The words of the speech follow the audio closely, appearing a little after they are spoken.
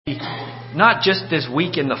not just this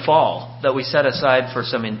week in the fall that we set aside for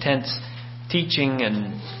some intense teaching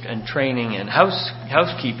and training and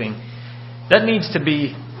housekeeping. That needs to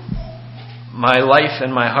be my life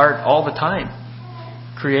and my heart all the time.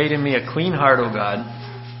 Create in me a clean heart, O God,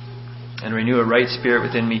 and renew a right spirit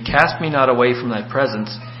within me. Cast me not away from thy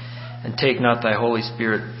presence, and take not thy Holy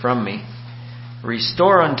Spirit from me.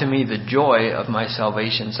 Restore unto me the joy of my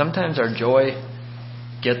salvation. Sometimes our joy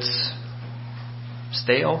gets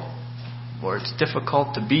stale, or it's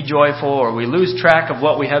difficult to be joyful, or we lose track of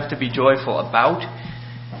what we have to be joyful about,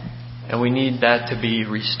 and we need that to be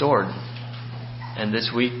restored. And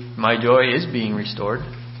this week, my joy is being restored,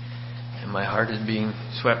 and my heart is being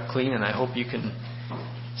swept clean, and I hope you can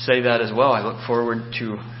say that as well. I look forward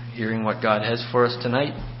to hearing what God has for us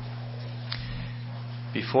tonight.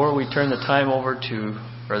 Before we turn the time over to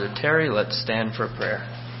Brother Terry, let's stand for prayer.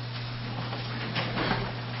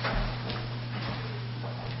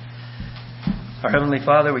 Our Heavenly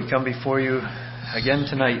Father, we come before you again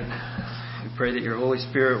tonight. We pray that your Holy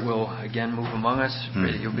Spirit will again move among us. We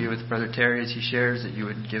pray that you'll be with Brother Terry as he shares, that you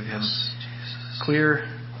would give him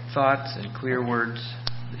clear thoughts and clear words,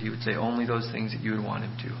 that he would say only those things that you would want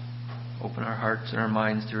him to. Open our hearts and our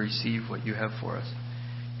minds to receive what you have for us.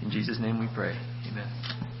 In Jesus' name we pray. Amen.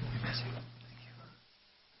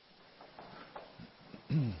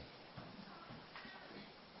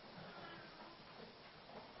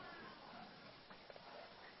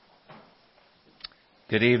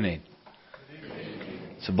 Good evening.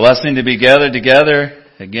 It's a blessing to be gathered together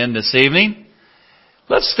again this evening.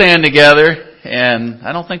 Let's stand together, and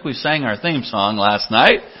I don't think we sang our theme song last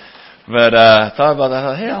night, but I thought about that. I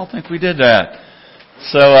thought, hey, I don't think we did that.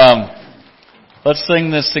 So let's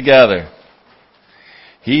sing this together.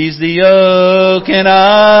 He's the oak and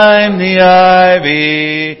I'm the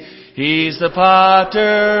ivy. He's the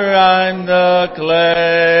potter, I'm the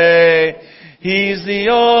clay. He's the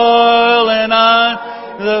oil and I'm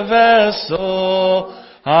the vessel.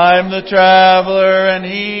 I'm the traveler and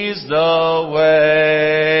He's the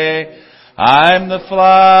way. I'm the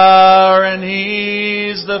flower and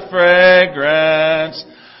He's the fragrance.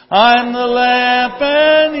 I'm the lamp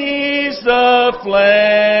and He's the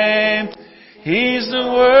flame. He's the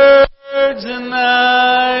words and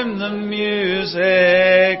I'm the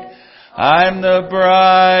music. I'm the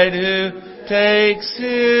bride who takes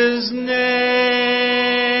His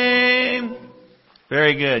name.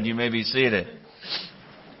 Very good. You may be seated.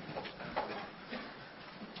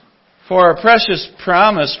 For our precious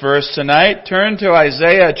promise verse tonight, turn to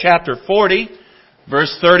Isaiah chapter 40,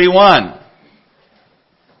 verse 31.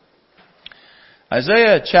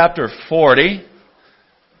 Isaiah chapter 40,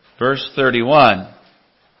 verse 31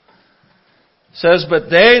 says, But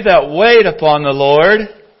they that wait upon the Lord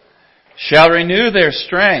shall renew their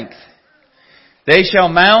strength. They shall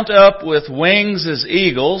mount up with wings as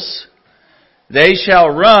eagles. They shall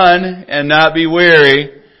run and not be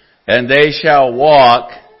weary, and they shall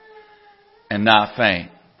walk and not faint.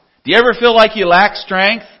 Do you ever feel like you lack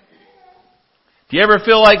strength? Do you ever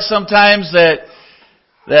feel like sometimes that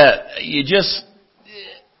you just,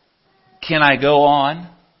 can I go on?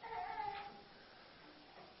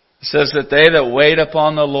 It says that they that wait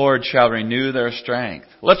upon the Lord shall renew their strength.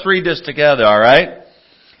 Let's read this together, all right?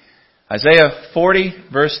 Isaiah 40,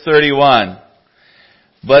 verse 31.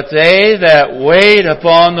 But they that wait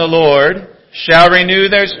upon the Lord shall renew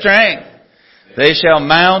their strength. They shall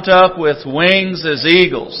mount up with wings as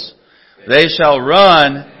eagles. They shall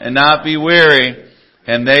run and not be weary,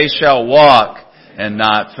 and they shall walk and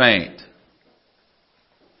not faint.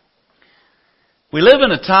 We live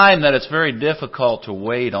in a time that it's very difficult to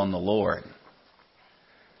wait on the Lord.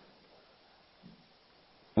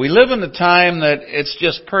 We live in a time that it's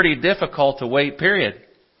just pretty difficult to wait, period.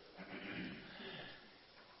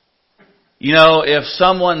 You know, if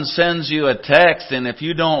someone sends you a text and if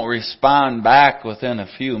you don't respond back within a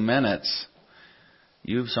few minutes,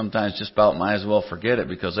 you sometimes just about might as well forget it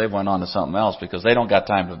because they've went on to something else because they don't got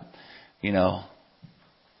time to,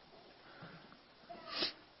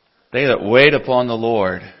 They that wait upon the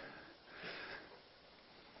Lord.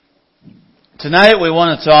 Tonight we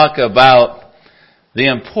want to talk about the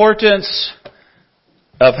importance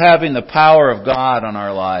of having the power of God on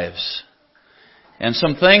our lives. And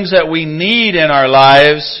some things that we need in our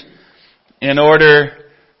lives in order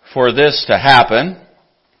for this to happen.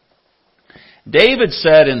 David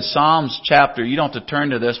said in Psalms chapter, you don't have to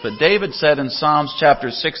turn to this, but David said in Psalms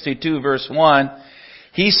chapter 62 verse 1,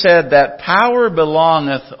 he said that power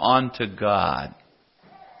belongeth unto God.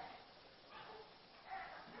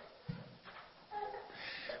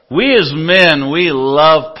 We as men, we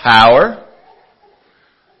love power.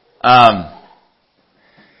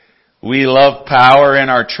 We love power in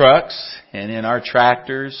our trucks and in our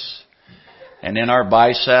tractors and in our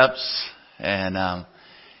biceps, and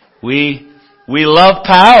we love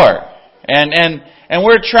power, and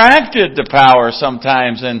we're attracted to power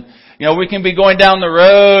sometimes. And we can be going down the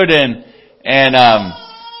road, and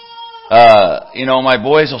my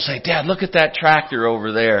boys will say, "Dad, look at that tractor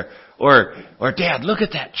over there," or "Dad, look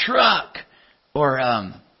at that truck," or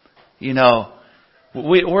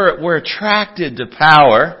we're attracted to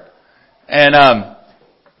power. And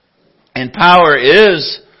power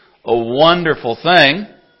is a wonderful thing.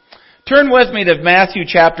 Turn with me to Matthew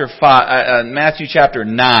chapter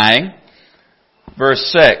 9,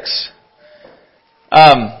 verse 6.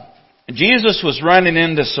 Jesus was running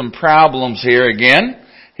into some problems here again.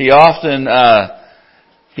 He often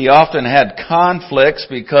had conflicts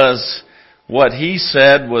because what he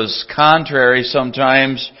said was contrary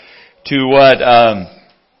sometimes to what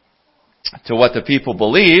the people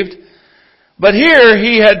believed. But here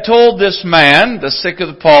he had told this man, the sick of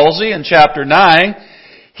the palsy, in chapter 9,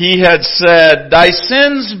 he had said, "Thy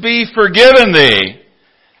sins be forgiven thee."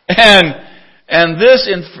 And this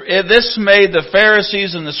made the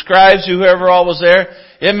Pharisees and the scribes, whoever all was there,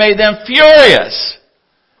 it made them furious.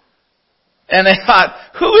 And they thought,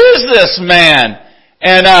 "Who is this man?"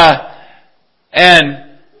 And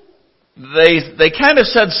they kind of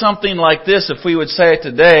said something like this, if we would say it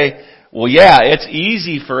today. Well, yeah, it's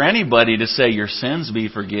easy for anybody to say your sins be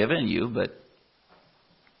forgiven you, but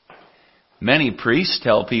many priests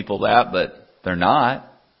tell people that, but they're not.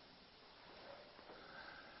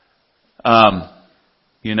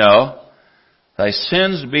 Thy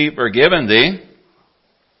sins be forgiven thee.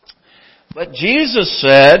 But Jesus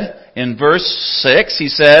said in verse 6, He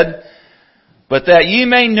said, "But that ye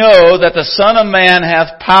may know that the Son of Man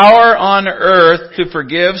hath power on earth to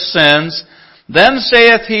forgive sins, then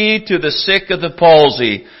saith He to the sick of the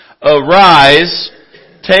palsy, Arise,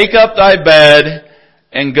 take up thy bed,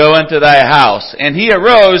 and go into thy house. And he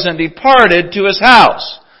arose and departed to his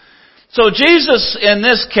house." So Jesus, in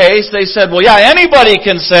this case, they said, well, yeah, anybody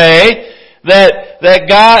can say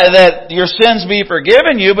that your sins be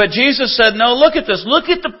forgiven you, but Jesus said, no, look at this. Look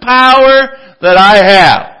at the power that I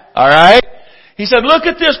have. Alright? He said, look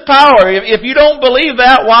at this power. If you don't believe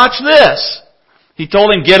that, watch this. He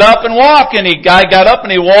told him, get up and walk, and the guy got up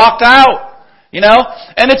and he walked out.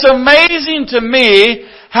 And it's amazing to me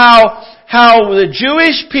how the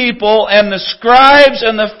Jewish people and the scribes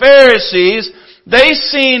and the Pharisees, they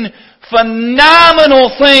seen phenomenal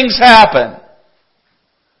things happen.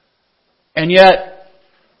 And yet,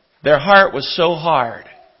 their heart was so hard.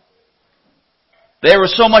 There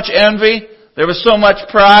was so much envy. There was so much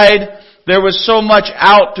pride. There was so much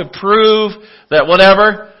out to prove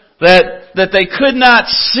that they could not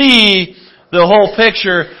see the whole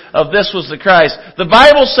picture of this was the Christ. The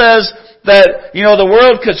Bible says that, the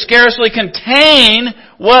world could scarcely contain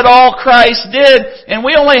what all Christ did, and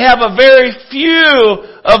we only have a very few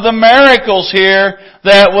of the miracles here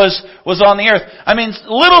that was on the earth. I mean,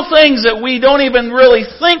 little things that we don't even really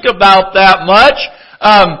think about that much.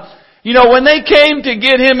 When they came to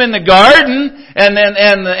get him in the garden, and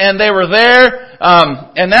they were there,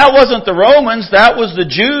 and that wasn't the Romans, that was the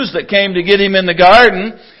Jews that came to get him in the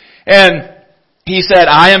garden, and he said,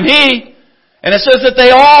 I am he. And it says that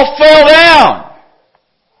they all fell down.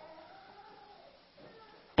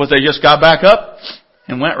 But they just got back up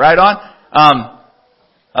and went right on.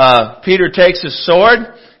 Peter takes his sword,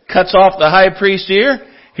 cuts off the high priest's ear.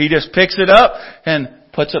 He just picks it up and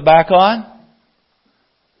puts it back on.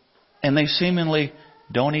 And they seemingly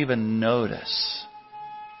don't even notice.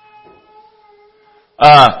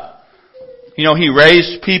 He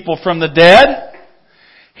raised people from the dead.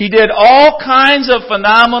 He did all kinds of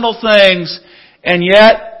phenomenal things, and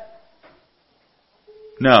yet,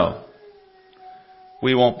 no,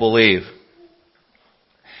 we won't believe.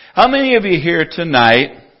 How many of you here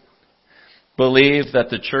tonight believe that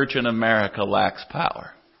the church in America lacks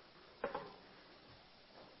power?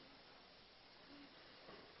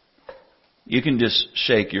 You can just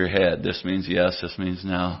shake your head. This means yes, this means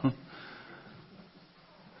no.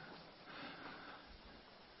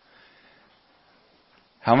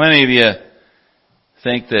 How many of you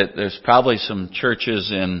think that there's probably some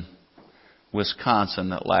churches in Wisconsin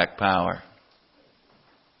that lack power?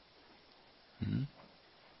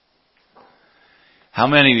 How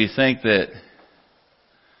many of you think that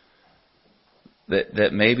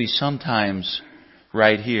maybe sometimes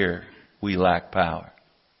right here we lack power?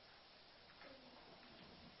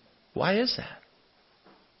 Why is that?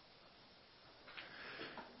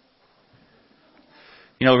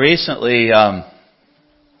 Recently,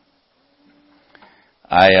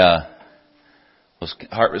 I was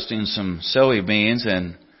harvesting some soybeans,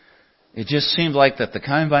 and it just seemed like that the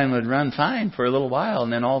combine would run fine for a little while,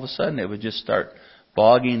 and then all of a sudden it would just start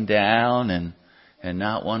bogging down and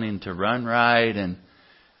not wanting to run right, and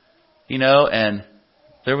and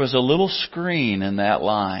there was a little screen in that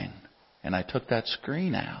line, and I took that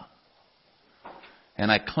screen out,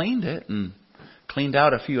 and I cleaned it and cleaned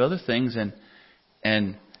out a few other things,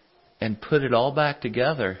 and put it all back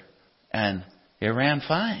together, and it ran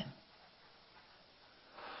fine.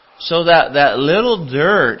 So that little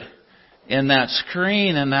dirt in that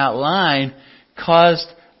screen and that line caused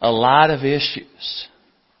a lot of issues.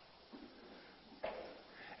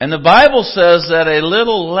 And the Bible says that a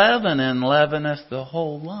little leaven leaveneth the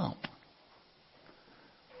whole lump.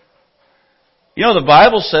 The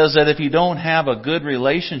Bible says that if you don't have a good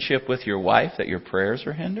relationship with your wife, that your prayers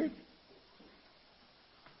are hindered.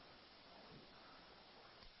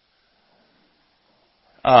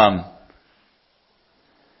 And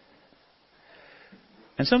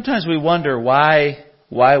sometimes we wonder why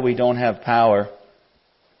we don't have power.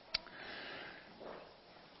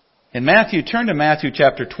 In Matthew, turn to Matthew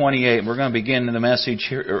chapter 28. We're going to begin the message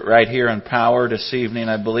right here on power this evening,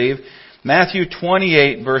 I believe. Matthew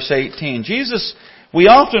 28, verse 18. We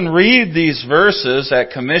often read these verses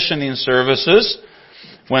at commissioning services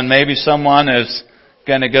when maybe someone is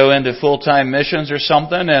going to go into full-time missions or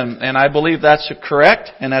something, and I believe that's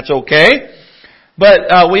correct, and that's okay.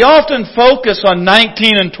 But we often focus on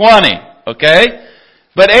 19 and 20, okay?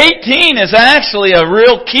 But 18 is actually a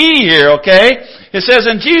real key here, okay? It says,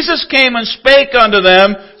 And Jesus came and spake unto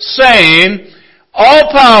them, saying,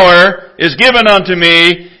 All power is given unto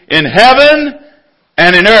me in heaven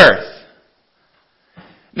and in earth.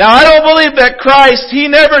 Now I don't believe that Christ, He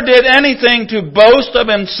never did anything to boast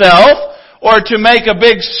of Himself or to make a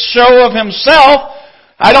big show of Himself.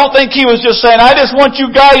 I don't think He was just saying, I just want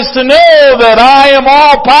you guys to know that I am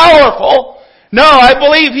all powerful. No, I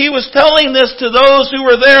believe He was telling this to those who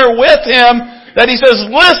were there with Him, that He says,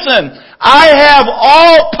 listen, I have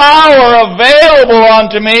all power available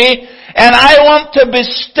unto me, and I want to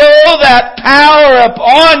bestow that power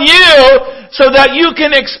upon you so that you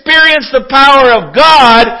can experience the power of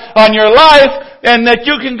God on your life, and that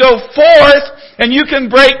you can go forth and you can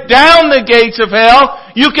break down the gates of hell.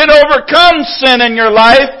 You can overcome sin in your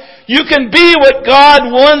life. You can be what God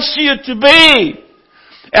wants you to be.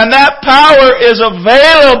 And that power is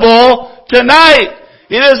available tonight.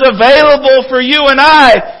 It is available for you and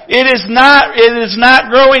I. It is not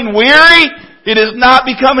growing weary. It is not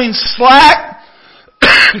becoming slack.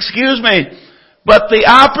 Excuse me. But the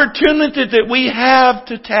opportunity that we have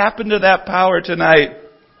to tap into that power tonight.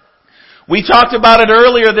 We talked about it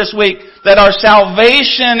earlier this week, that our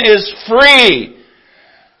salvation is free.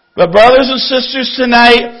 But brothers and sisters,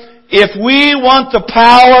 tonight, if we want the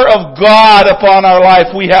power of God upon our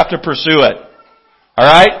life, we have to pursue it.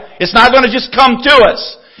 Alright? It's not going to just come to us.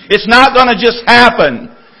 It's not going to just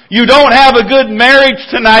happen. You don't have a good marriage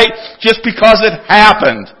tonight just because it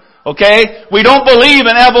happened. Okay? We don't believe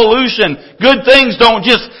in evolution. Good things don't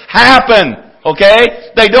just happen.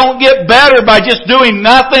 Okay? They don't get better by just doing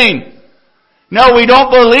nothing. No, we don't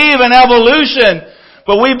believe in evolution,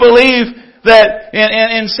 but we believe that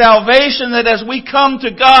in salvation, that as we come to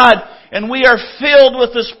God and we are filled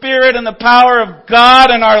with the Spirit and the power of God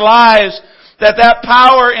in our lives, that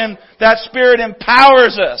power and that Spirit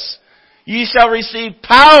empowers us. Ye shall receive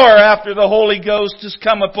power after the Holy Ghost has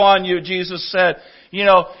come upon you, Jesus said.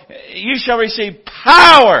 You shall receive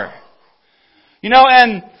power.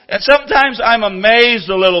 And sometimes I'm amazed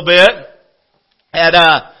a little bit at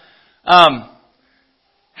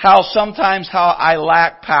how I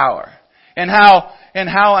lack power, and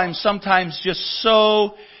how I'm sometimes just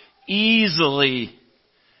so easily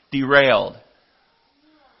derailed.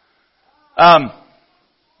 I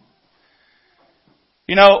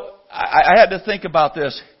had to think about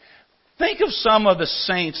this. Think of some of the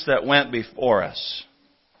saints that went before us.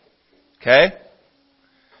 Okay?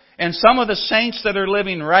 And some of the saints that are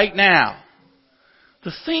living right now.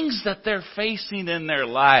 The things that they're facing in their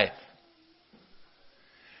life.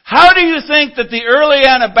 How do you think that the early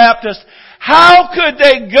Anabaptists, how could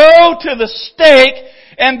they go to the stake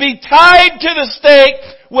and be tied to the stake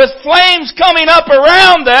with flames coming up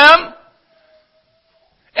around them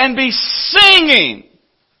and be singing?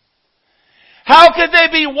 How could they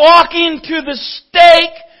be walking to the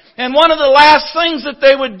stake, and one of the last things that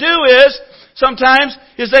they would do sometimes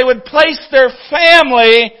they would place their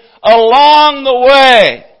family along the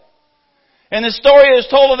way. And the story is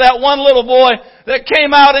told of that one little boy that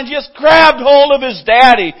came out and just grabbed hold of his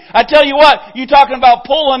daddy. I tell you what, you talking about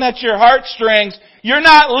pulling at your heartstrings. You're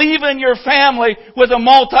not leaving your family with a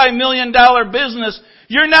multi-million-dollar business.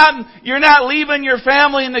 You're not leaving your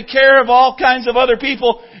family in the care of all kinds of other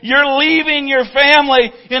people. You're leaving your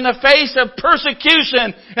family in the face of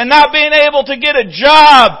persecution and not being able to get a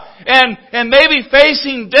job and maybe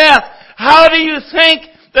facing death. How do you think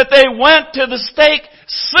that they went to the stake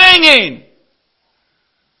singing?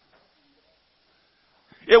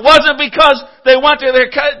 It wasn't because they went to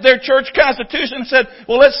their church constitution and said,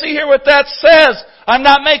 well, let's see here what that says. I'm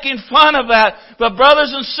not making fun of that. But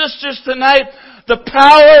brothers and sisters, tonight, the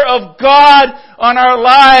power of God on our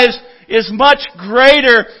lives is much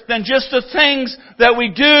greater than just the things that we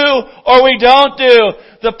do or we don't do.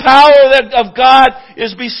 The power of God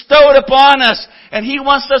is bestowed upon us, and He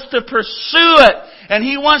wants us to pursue it, and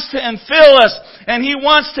He wants to infill us, and He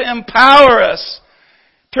wants to empower us.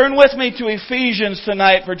 Turn with me to Ephesians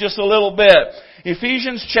tonight for just a little bit.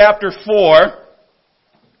 Ephesians chapter 4.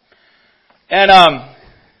 And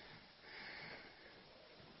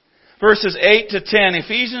verses 8 to 10.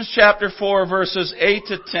 Ephesians chapter 4, verses 8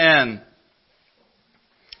 to 10.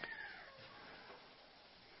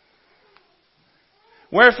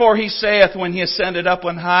 Wherefore He saith, when He ascended up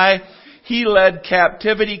on high, He led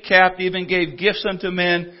captivity captive and gave gifts unto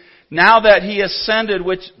men. Now that He ascended,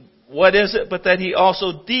 what is it but that He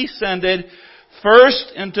also descended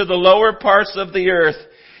first into the lower parts of the earth?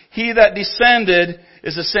 He that descended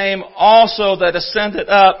is the same also that ascended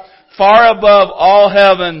up far above all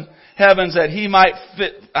heavens that He might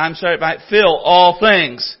fill all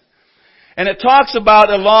things. And it talks about,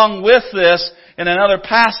 along with this, in another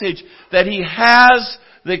passage, that He has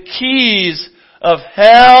the keys of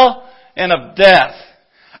hell and of death.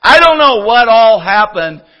 I don't know what all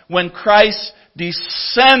happened when Christ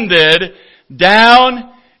descended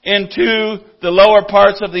down into the lower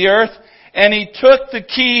parts of the earth, and He took the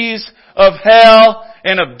keys of hell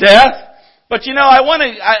and of death. But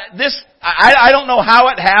I don't know how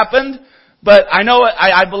it happened, but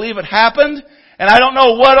I believe it happened, and I don't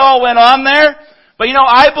know what all went on there. But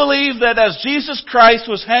I believe that as Jesus Christ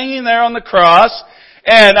was hanging there on the cross,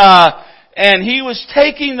 and He was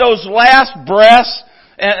taking those last breaths,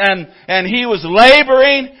 and He was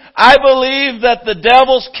laboring, I believe that the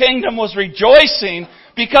devil's kingdom was rejoicing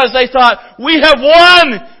because they thought, we have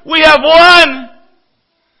won! We have won!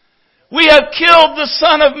 We have killed the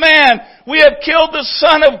Son of Man. We have killed the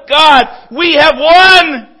Son of God. We have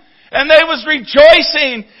won! And they was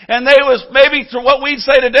rejoicing, and they was maybe what we'd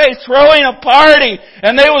say today, throwing a party,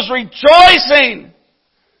 and they was rejoicing.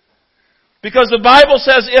 Because the Bible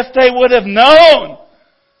says if they would have known,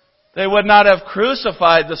 they would not have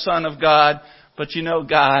crucified the Son of God. But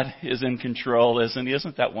God is in control, isn't He?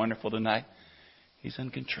 Isn't that wonderful tonight? He's in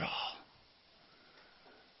control.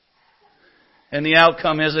 And the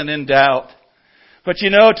outcome isn't in doubt. But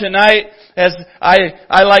tonight, as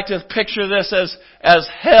I like to picture this as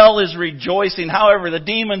hell is rejoicing, however the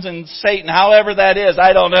demons and Satan, however that is,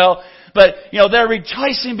 I don't know. But, they're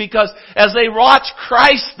rejoicing because as they watch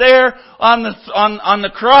Christ there on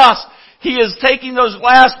the cross, He is taking those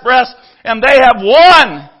last breaths and they have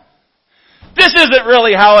won. This isn't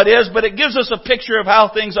really how it is, but it gives us a picture of how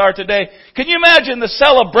things are today. Can you imagine the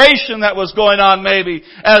celebration that was going on maybe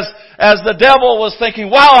as the devil was thinking,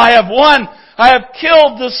 wow, I have won. I have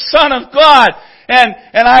killed the Son of God and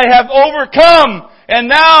I have overcome.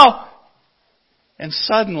 And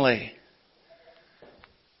suddenly,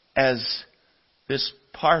 as this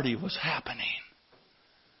party was happening,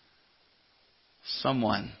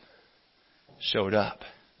 someone showed up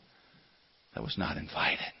that was not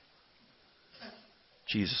invited.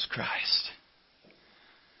 Jesus Christ.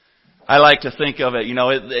 I like to think of it,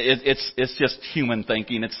 it's just human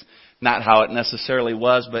thinking. It's not how it necessarily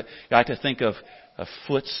was, but I like to think of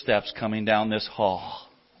footsteps coming down this hall.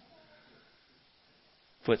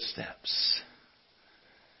 Footsteps.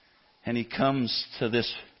 And He comes to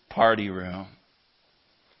this party room.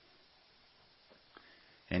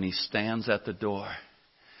 And He stands at the door.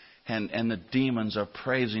 And the demons are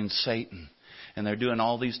praising Satan. And they're doing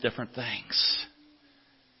all these different things.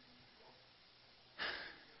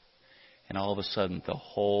 And all of a sudden, the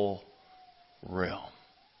whole room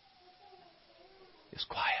is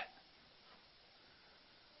quiet.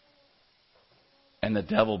 And the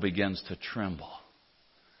devil begins to tremble.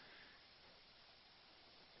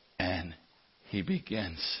 And he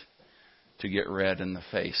begins to get red in the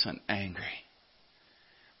face and angry.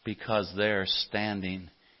 Because there standing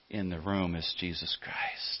in the room is Jesus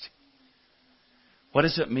Christ. What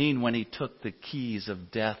does it mean when He took the keys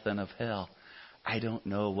of death and of hell? I don't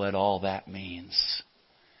know what all that means.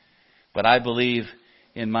 But I believe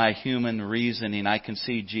in my human reasoning, I can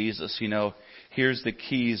see Jesus, Here's the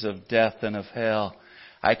keys of death and of hell.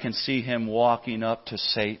 I can see him walking up to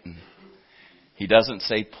Satan. He doesn't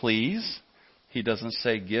say, please. He doesn't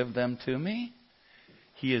say, give them to me.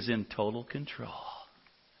 He is in total control.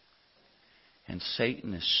 And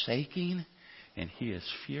Satan is shaking, and he is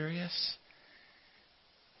furious.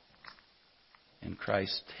 And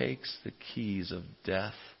Christ takes the keys of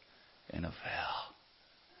death and of hell,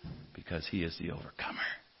 because he is the overcomer.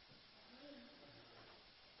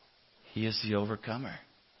 He is the overcomer.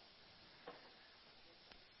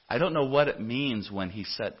 I don't know what it means when he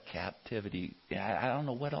set captivity. I don't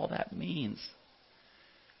know what all that means.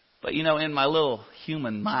 But in my little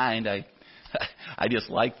human mind, I just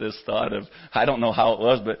like this thought of, I don't know how it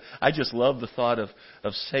was, but I just love the thought of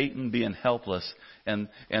Satan being helpless and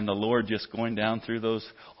the Lord just going down through those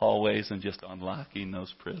hallways and just unlocking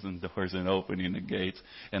those prison doors and opening the gates,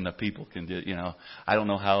 and the people can do, I don't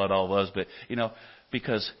know how it all was, but,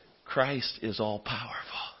 because Christ is all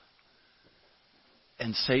powerful.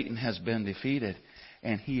 And Satan has been defeated,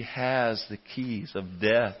 and he has the keys of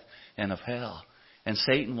death and of hell. And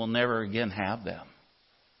Satan will never again have them.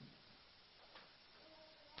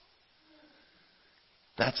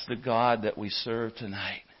 That's the God that we serve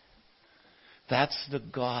tonight. That's the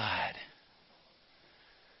God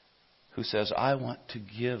who says, I want to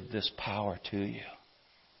give this power to you.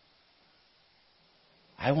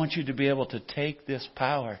 I want you to be able to take this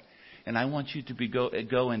power, and I want you to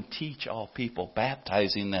go and teach all people,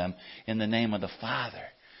 baptizing them in the name of the Father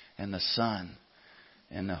and the Son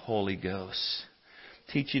and the Holy Ghost.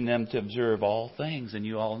 Teaching them to observe all things, and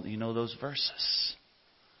you know those verses.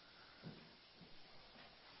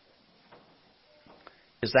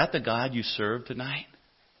 Is that the God you serve tonight?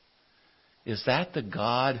 Is that the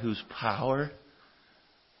God whose power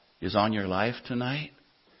is on your life tonight?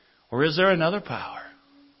 Or is there another power?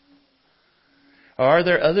 Or are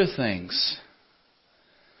there other things?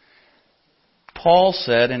 Paul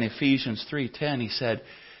said in Ephesians 3:10, he said,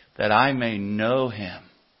 that I may know Him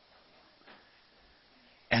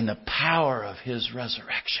and the power of His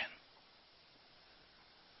resurrection.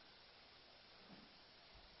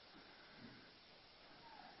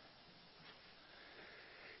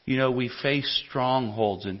 We face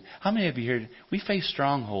strongholds. And how many of you here, we face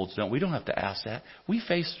strongholds, don't we? We don't have to ask that. We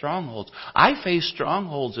face strongholds. I face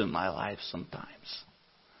strongholds in my life sometimes.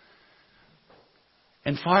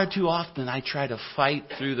 And far too often I try to fight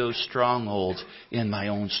through those strongholds in my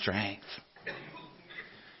own strength,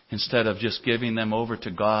 instead of just giving them over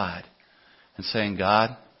to God and saying,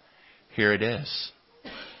 God, here it is.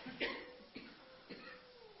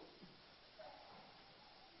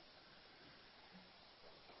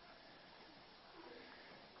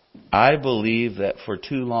 I believe that for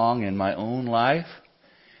too long in my own life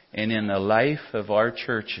and in the life of our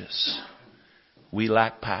churches, we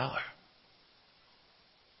lack power.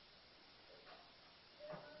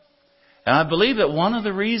 And I believe that one of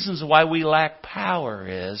the reasons why we lack power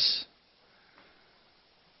is,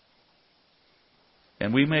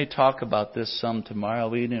 and we may talk about this some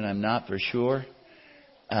tomorrow evening, I'm not for sure,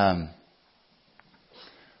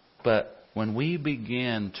 but when we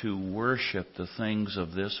begin to worship the things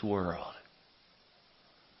of this world,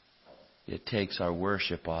 it takes our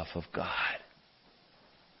worship off of God.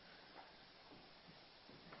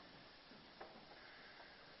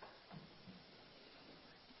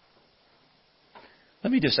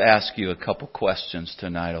 Let me just ask you a couple questions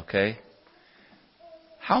tonight, okay?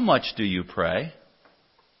 How much do you pray?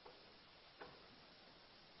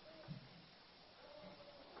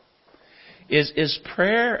 Is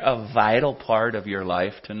prayer a vital part of your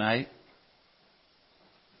life tonight?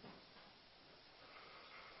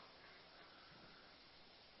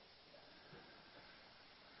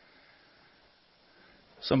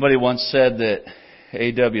 Somebody once said that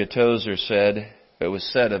A.W. Tozer said, it was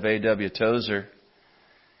said of A.W. Tozer,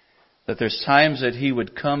 that there's times that he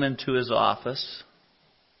would come into his office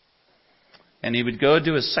and he would go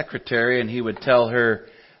to his secretary and he would tell her,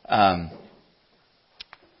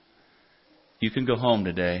 you can go home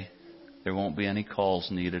today. There won't be any calls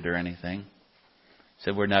needed or anything. He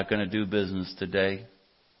said, we're not going to do business today.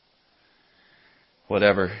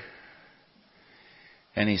 Whatever.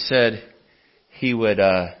 And he said he would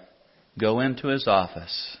go into his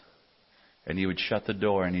office and he would shut the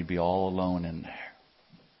door and he'd be all alone in there.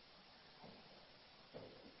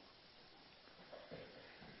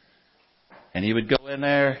 And he would go in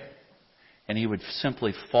there and he would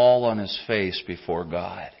simply fall on his face before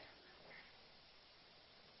God.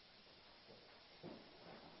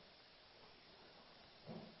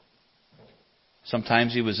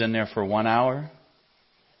 Sometimes he was in there for 1 hour.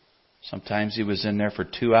 Sometimes he was in there for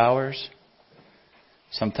 2 hours.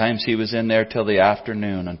 Sometimes he was in there till the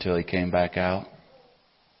afternoon until he came back out.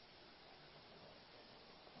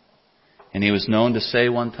 And he was known to say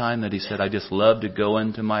one time that he said, I just love to go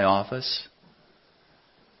into my office.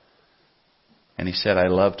 And he said, I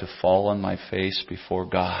love to fall on my face before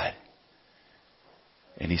God.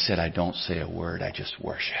 And he said, I don't say a word, I just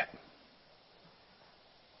worship.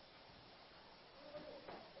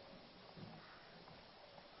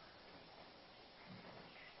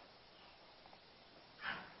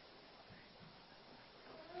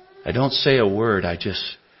 I don't say a word, I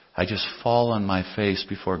just fall on my face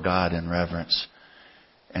before God in reverence,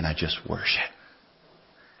 and I just worship.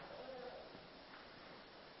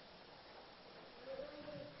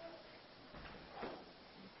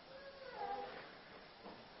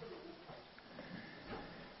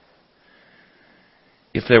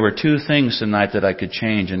 If there were two things tonight that I could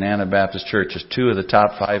change in Anabaptist churches, two of the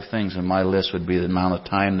top 5 things on my list would be the amount of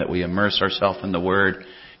time that we immerse ourselves in the Word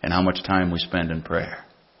and how much time we spend in prayer.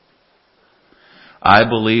 I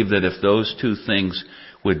believe that if those two things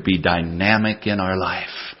would be dynamic in our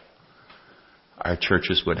life, our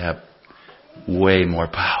churches would have way more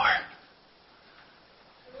power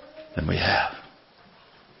than we have.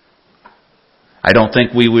 I don't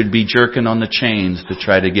think we would be jerking on the chains to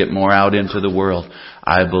try to get more out into the world.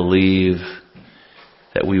 I believe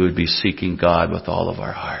that we would be seeking God with all of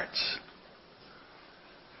our hearts.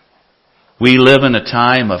 We live in a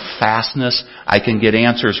time of fastness. I can get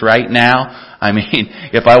answers right now. I mean,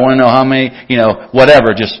 if I want to know how many, whatever,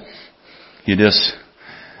 you just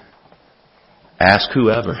ask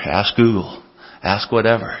whoever, ask Google, ask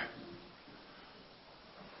whatever.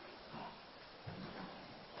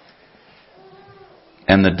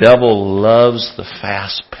 And the devil loves the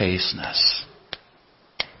fast-pacedness.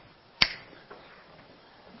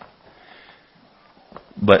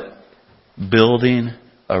 But building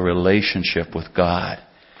a relationship with God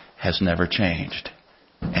has never changed,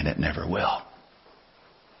 and it never will.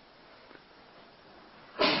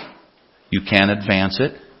 You can't advance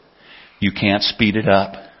it. You can't speed it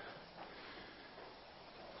up.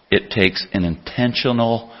 It takes an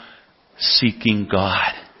intentional seeking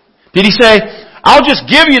God. Did he say, I'll just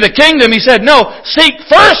give you the kingdom? He said, no, seek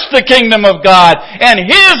first the kingdom of God and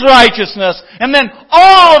His righteousness, and then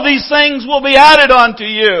all of these things will be added unto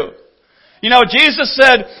you. Jesus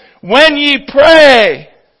said, when ye pray,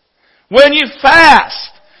 when you fast,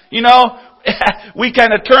 we kind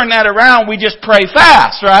of turn that around. We just pray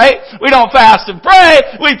fast, right? We don't fast and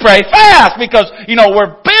pray. We pray fast because,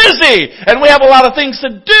 we're busy and we have a lot of things to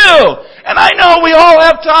do. And I know we all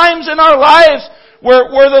have times in our lives where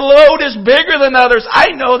the load is bigger than others.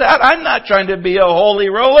 I know that. I'm not trying to be a holy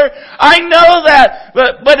roller. I know that.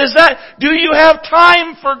 But do you have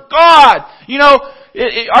time for God?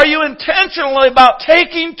 Are you intentional about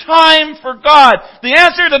taking time for God? The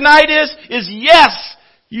answer tonight is yes,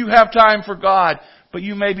 you have time for God. But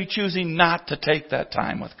you may be choosing not to take that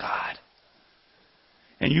time with God.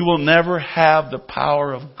 And you will never have the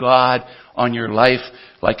power of God on your life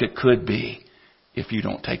like it could be if you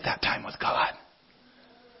don't take that time with God.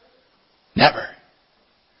 Never.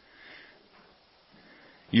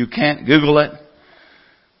 You can't Google it.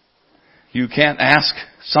 You can't ask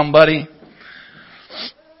somebody.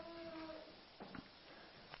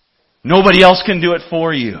 Nobody else can do it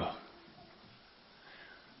for you.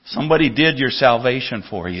 Somebody did your salvation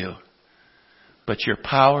for you. But your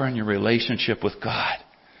power and your relationship with God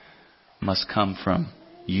must come from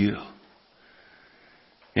you.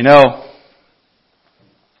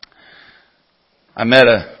 I met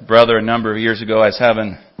a brother a number of years ago. I was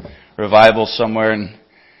having revival somewhere, and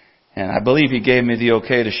I believe he gave me the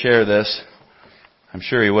okay to share this. I'm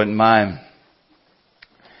sure he wouldn't mind.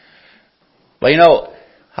 But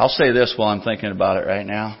I'll say this while I'm thinking about it right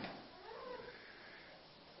now.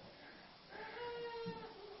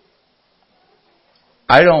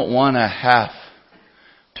 I don't want to have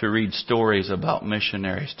to read stories about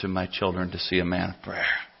missionaries to my children to see a man of prayer.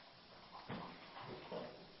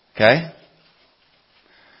 Okay?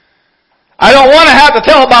 I don't want to have to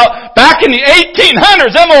tell about back in the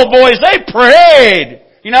 1800s, them old boys, they prayed,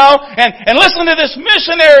 and listen to this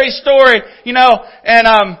missionary story,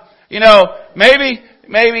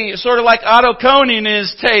 maybe sort of like Otto Coney in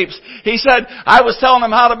his tapes. He said, I was telling him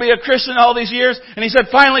how to be a Christian all these years, and he said,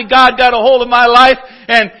 finally God got a hold of my life,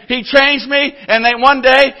 and He changed me, and then one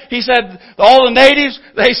day, he said, all the natives,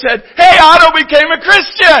 they said, hey, Otto became a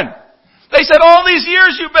Christian! They said, all these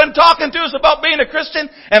years you've been talking to us about being a Christian,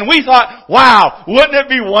 and we thought, wow, wouldn't it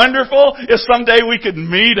be wonderful if someday we could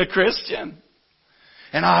meet a Christian?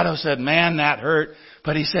 And Otto said, man, that hurt.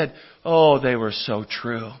 But he said, oh, they were so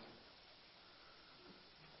true.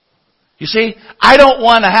 You see, I don't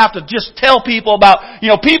want to have to just tell people about,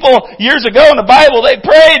 people years ago in the Bible, they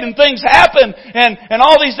prayed and things happened and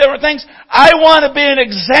all these different things. I want to be an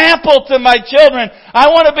example to my children. I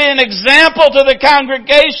want to be an example to the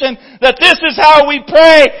congregation that this is how we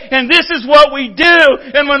pray and this is what we do.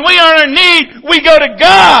 And when we are in need, we go to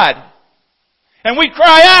God and we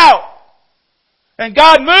cry out and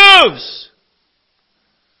God moves.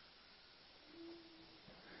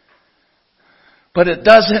 But it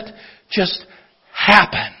doesn't just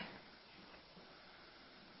happen.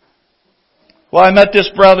 Well, I met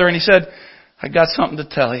this brother and he said, I got something to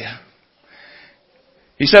tell you.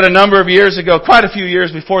 He said a number of years ago, quite a few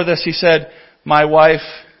years before this, he said, my wife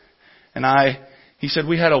and he said,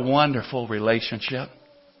 we had a wonderful relationship.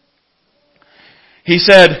 He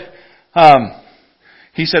said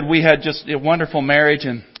we had just a wonderful marriage,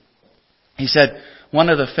 and he said one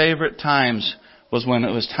of the favorite times was when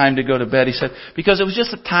it was time to go to bed. He said, because it was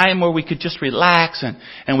just a time where we could just relax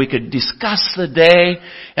and we could discuss the day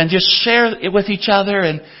and just share it with each other.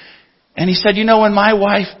 And he said, when my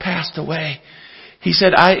wife passed away, he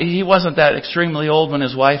said, he wasn't that extremely old when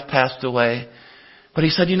his wife passed away. But he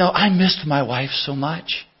said, I missed my wife so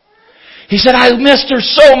much. He said, I missed her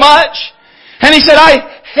so much. And he said,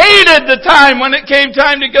 I hated the time when it came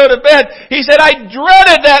time to go to bed. He said, I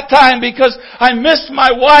dreaded that time because I missed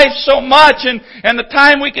my wife so much and the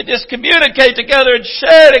time we could just communicate together and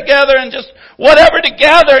share together and just whatever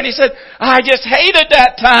together. And he said, I just hated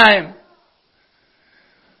that time.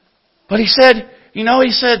 But he said,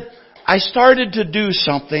 I started to do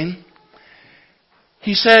something.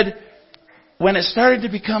 He said, when it started to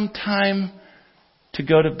become time to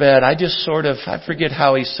go to bed, I just I forget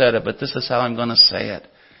how he said it, but this is how I'm going to say it.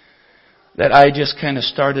 That I just kind of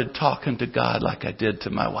started talking to God like I did to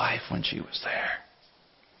my wife when she was there.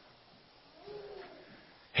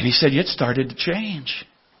 And he said, it started to change.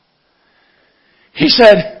 He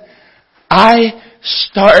said, I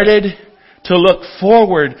started to look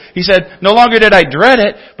forward. He said, no longer did I dread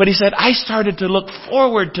it, but he said, I started to look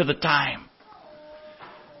forward to the time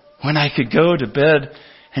when I could go to bed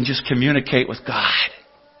and just communicate with God.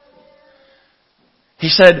 He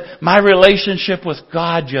said, my relationship with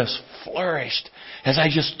God just flourished as I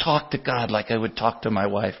just talked to God like I would talk to my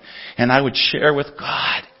wife. And I would share with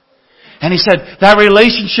God. And he said, that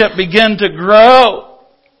relationship began to grow.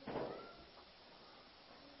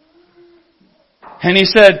 And he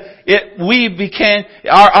said,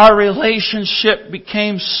 our relationship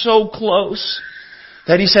became so close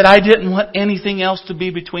that he said, I didn't want anything else to be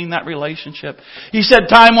between that relationship. He said,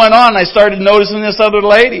 time went on, I started noticing this other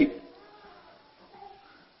lady.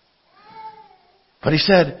 But he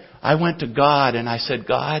said, I went to God and I said,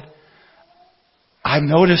 God, I'm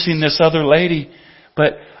noticing this other lady,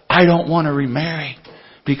 but I don't want to remarry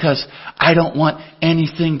because I don't want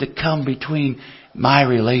anything to come between my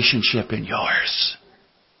relationship and yours.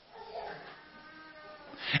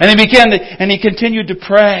 And he continued to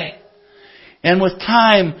pray. And with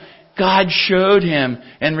time, God showed him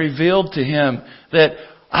and revealed to him that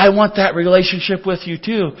I want that relationship with you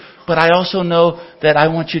too, but I also know that I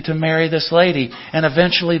want you to marry this lady. And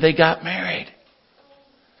eventually they got married.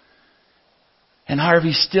 And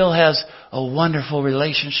Harvey still has a wonderful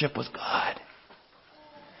relationship with God.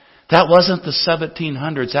 That wasn't the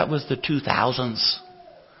 1700s, that was the 2000s.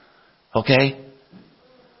 Okay?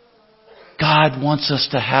 God wants us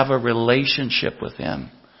to have a relationship with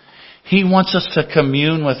Him. He wants us to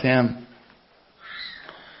commune with Him.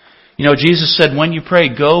 Jesus said, when you pray,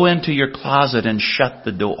 go into your closet and shut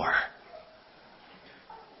the door.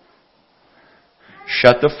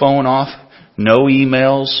 Shut the phone off. No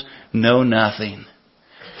emails. No nothing.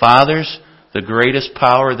 Fathers, the greatest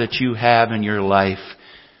power that you have in your life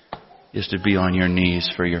is to be on your knees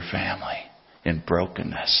for your family in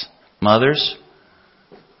brokenness. Mothers,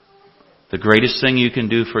 the greatest thing you can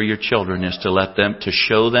do for your children is to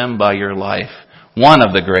show them by your life. One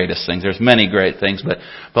of the greatest things. There's many great things,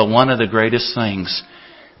 but one of the greatest things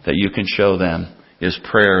that you can show them is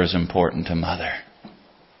prayer is important to mother.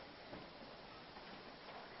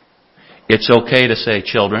 It's okay to say,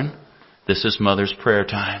 children, this is mother's prayer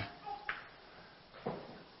time.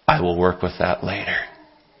 I will work with that later.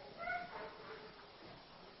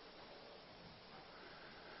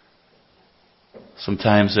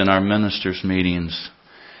 Sometimes in our ministers' meetings,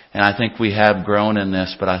 and I think we have grown in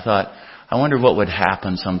this, but I thought, I wonder what would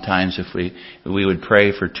happen sometimes if we would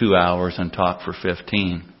pray for 2 hours and talk for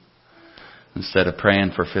 15 instead of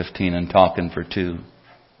praying for 15 and talking for 2.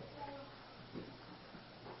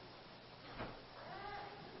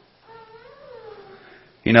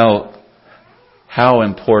 How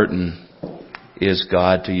important is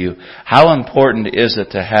God to you? How important is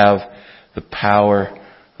it to have the power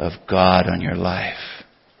of God on your life.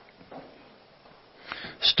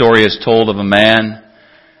 Story is told of a man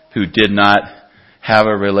who did not have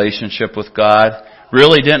a relationship with God,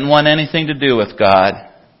 really didn't want anything to do with God.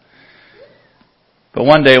 But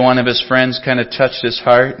one day one of his friends kind of touched his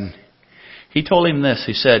heart, and he told him this.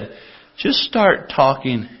 He said, just start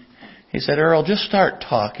talking. He said, Earl, just start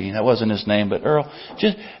talking. That wasn't his name, but Earl,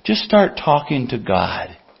 just start talking to God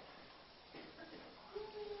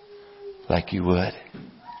like you would.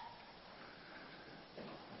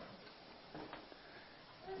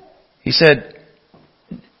 He said,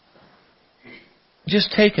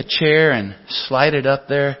 just take a chair and slide it up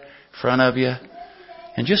there in front of you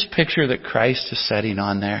and just picture that Christ is sitting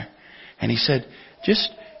on there. And he said, just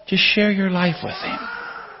share your life with Him.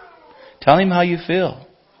 Tell Him how you feel.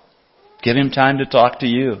 Give Him time to talk to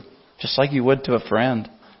you, just like you would to a friend.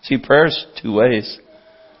 See, prayer's two ways.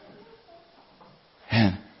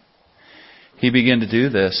 And he began to do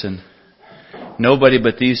this, and nobody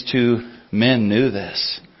but these two men knew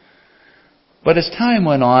this. But as time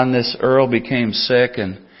went on, this Earl became sick,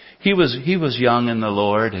 and he was young in the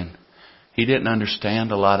Lord, and he didn't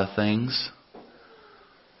understand a lot of things.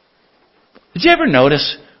 Did you ever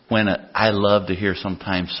notice when I love to hear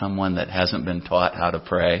sometimes someone that hasn't been taught how to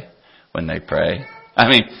pray when they pray? I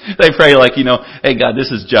mean, they pray like, hey God,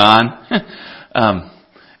 this is John.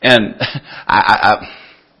 And I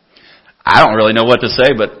don't really know what to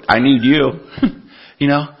say, but I need you.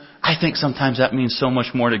 I think sometimes that means so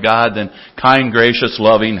much more to God than kind, gracious,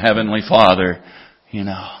 loving Heavenly Father. We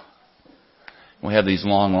have these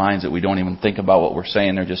long lines that we don't even think about what we're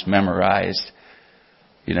saying. They're just memorized.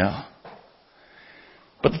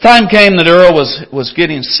 But the time came that Earl was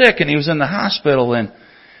getting sick, and he was in the hospital, and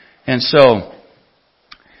so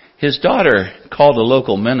his daughter called a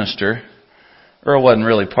local minister. Earl wasn't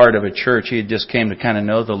really part of a church. He had just came to kind of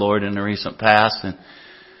know the Lord in the recent past, and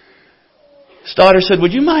his daughter said,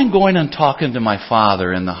 would you mind going and talking to my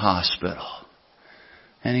father in the hospital?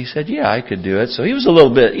 And he said, yeah, I could do it. So he was a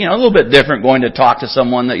little bit different going to talk to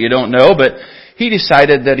someone that you don't know, but he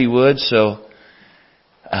decided that he would. So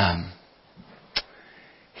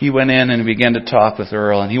he went in and began to talk with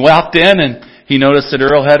Earl. And he walked in and he noticed that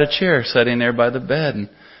Earl had a chair sitting there by the bed. And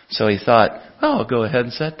so he thought, I'll go ahead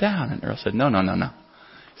and sit down. And Earl said, no.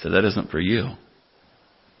 He said, that isn't for you.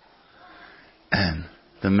 And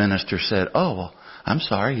the minister said, oh, well, I'm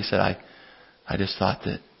sorry. He said, I just thought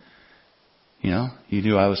that, you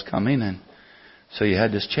knew I was coming, and so you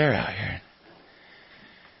had this chair out here.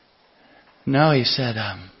 No, he said,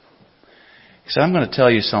 I'm going to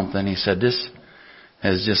tell you something. He said, this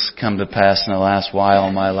has just come to pass in the last while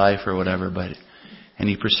in my life or whatever, and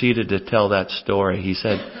he proceeded to tell that story. He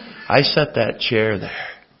said, I set that chair there,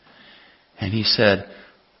 and he said,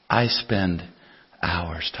 I spend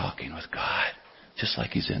hours talking with God, just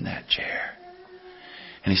like He's in that chair.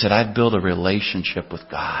 And he said, I've built a relationship with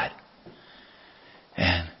God.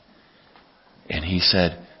 And he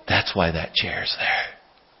said, that's why that chair's there.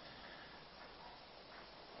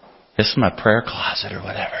 This is my prayer closet or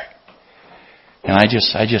whatever. And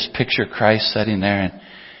I just picture Christ sitting there,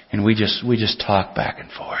 and we just talk back and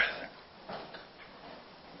forth.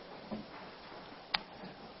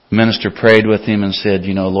 The minister prayed with him and said,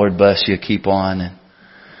 Lord bless you, keep on. And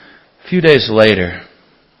a few days later,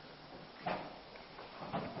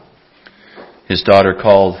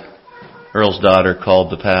 Earl's daughter called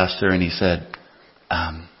the pastor, and he said,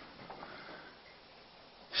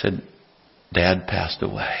 Dad passed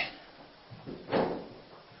away.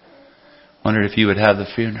 Wondered if you would have the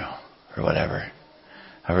funeral or whatever,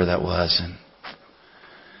 however that was. And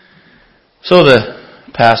so the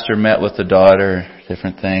pastor met with the daughter,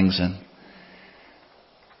 different things, and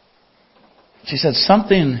she said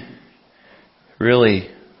something really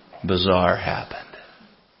bizarre happened.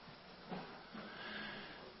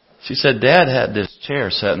 She said, Dad had this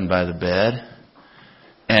chair sitting by the bed,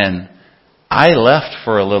 and I left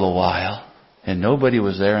for a little while, and nobody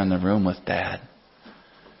was there in the room with Dad.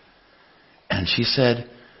 And she said,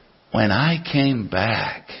 when I came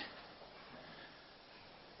back,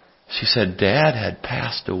 she said, Dad had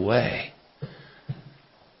passed away.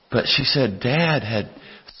 But she said, Dad had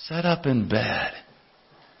sat up in bed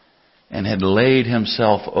and had laid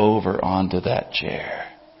himself over onto that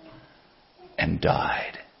chair and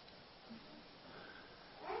died.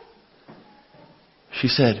 She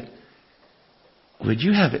said, would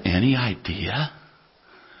you have any idea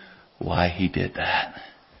why he did that?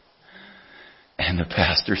 And the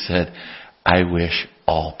pastor said, I wish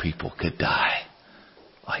all people could die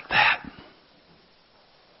like that.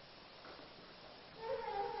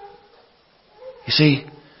 You see,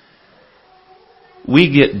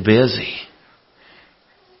 we get busy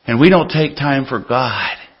and we don't take time for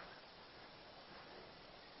God.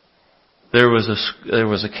 There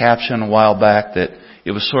was a caption a while back that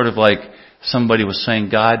it was sort of like somebody was saying,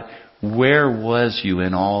 God, where was you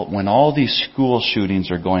when all these school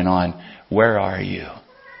shootings are going on? Where are you?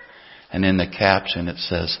 And in the caption it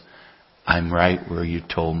says, I'm right where you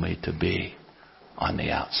told me to be, on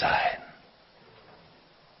the outside.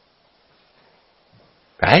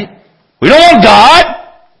 Right? We don't want God.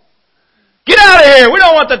 Get out of here. We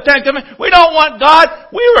don't want the Ten Commandments. We don't want God.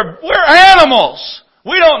 We're animals.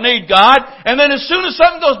 We don't need God. And then as soon as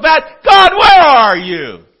something goes bad, God, where are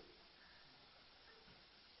you?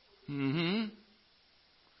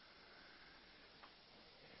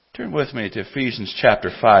 Turn with me to Ephesians chapter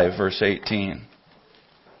 5, verse 18.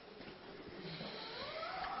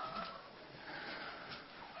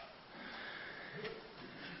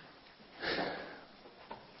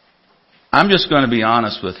 I'm just going to be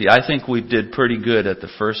honest with you. I think we did pretty good at the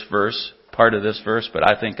first verse, part of this verse, but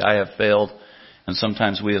I think I have failed, and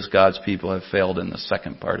sometimes we as God's people have failed in the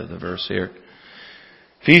second part of the verse here.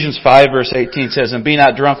 Ephesians 5 verse 18 says, and be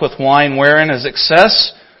not drunk with wine wherein is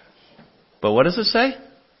excess. But what does it say?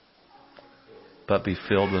 But be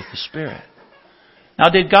filled with the Spirit. Now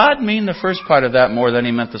did God mean the first part of that more than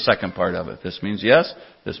He meant the second part of it? This means yes,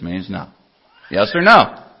 this means no. Yes or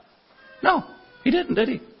no? No, He didn't, did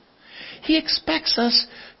He? He expects us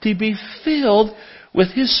to be filled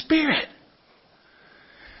with His Spirit.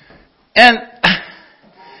 And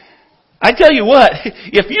I tell you what,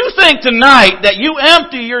 if you think tonight that you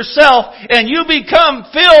empty yourself and you become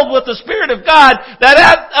filled with the Spirit of God,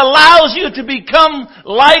 that allows you to become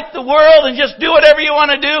like the world and just do whatever you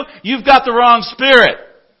want to do, you've got the wrong spirit.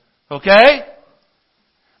 Okay?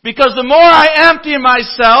 Because the more I empty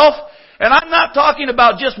myself, and I'm not talking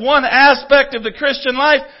about just one aspect of the Christian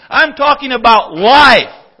life, I'm talking about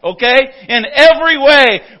life. Okay? In every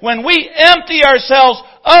way, when we empty ourselves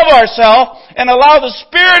of ourselves and allow the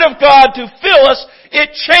Spirit of God to fill us,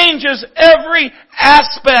 it changes every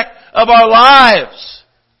aspect of our lives.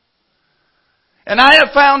 And I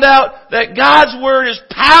have found out that God's Word is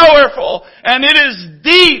powerful and it is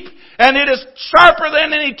deep and it is sharper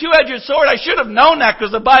than any two-edged sword. I should have known that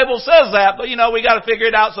because the Bible says that, but we got to figure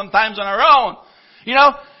it out sometimes on our own.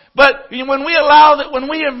 But when we allow that, when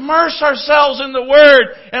we immerse ourselves in the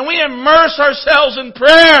Word, and we immerse ourselves in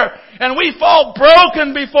prayer, and we fall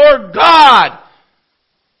broken before God,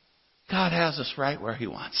 God has us right where He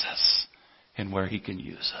wants us, and where He can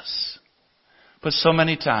use us. But so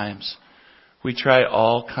many times, we try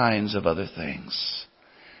all kinds of other things.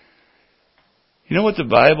 You know what the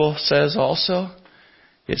Bible says also?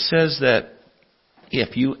 It says that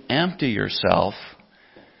if you empty yourself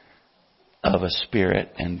of a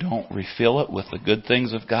spirit and don't refill it with the good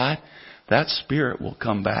things of God, that spirit will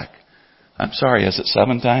come back. I'm sorry, is it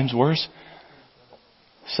 7 times worse?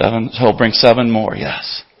 7, He'll bring 7 more,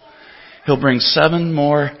 yes. He'll bring 7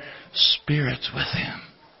 more spirits with Him.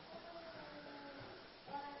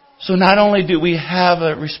 So not only do we have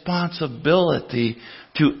a responsibility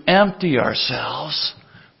to empty ourselves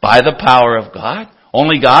by the power of God,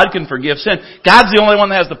 only God can forgive sin. God's the only one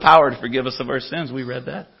that has the power to forgive us of our sins. We read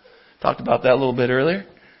that. Talked about that a little bit earlier.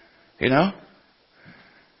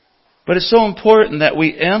 But it's so important that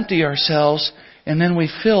we empty ourselves and then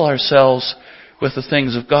we fill ourselves with the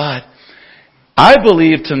things of God. I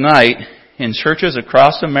believe tonight in churches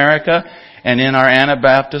across America and in our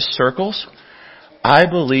Anabaptist circles, I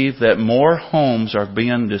believe that more homes are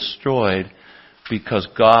being destroyed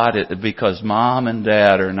because mom and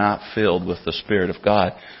dad are not filled with the Spirit of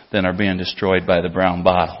God than are being destroyed by the brown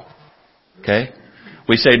bottle. Okay?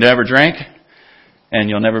 We say never drink and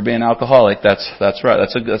you'll never be an alcoholic. That's right.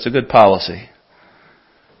 That's a good policy.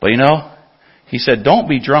 But He said don't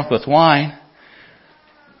be drunk with wine,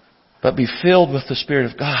 but be filled with the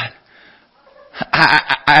Spirit of God.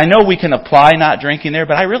 I know we can apply not drinking there,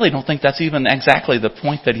 but I really don't think that's even exactly the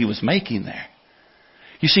point that He was making there.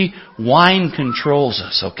 You see, wine controls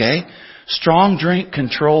us, okay? Strong drink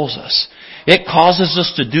controls us. It causes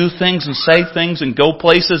us to do things and say things and go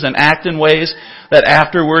places and act in ways that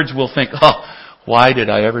afterwards we'll think, why did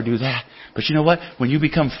I ever do that? But you know what? When you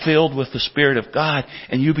become filled with the Spirit of God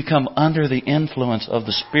and you become under the influence of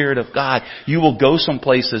the Spirit of God, you will go some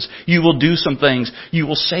places, you will do some things, you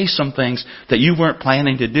will say some things that you weren't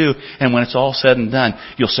planning to do, and when it's all said and done,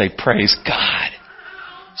 you'll say, praise God.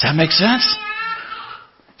 Does that make sense?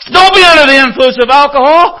 Don't be under the influence of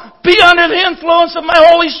alcohol. Be under the influence of my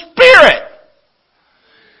Holy Spirit.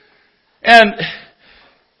 And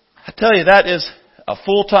I tell you, that is a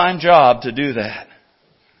full-time job to do that.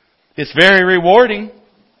 It's very rewarding.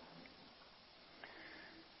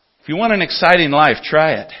 If you want an exciting life,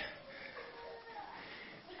 try it.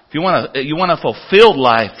 If you want a fulfilled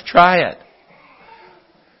life, try it.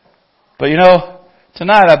 But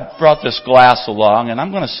tonight I brought this glass along, and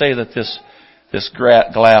I'm going to say that this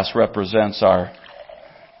glass represents our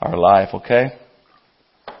life, okay?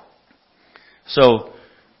 So,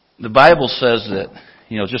 the Bible says that,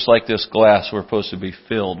 just like this glass, we're supposed to be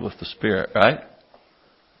filled with the Spirit, right?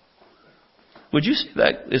 Would you say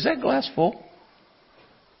that? Is that glass full?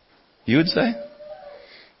 You would say?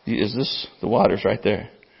 Is this, the water's right there.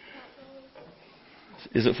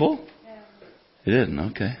 Is it full? It isn't,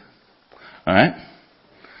 okay. Alright.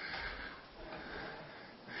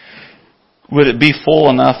 Would it be full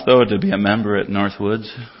enough, though, to be a member at Northwoods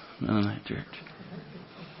Mennonite Church?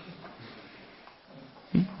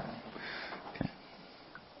 Okay.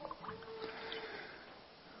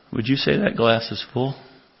 Would you say that glass is full?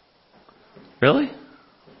 Really?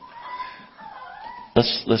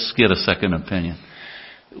 Let's get a second opinion.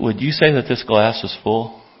 Would you say that this glass is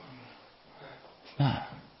full? It's not.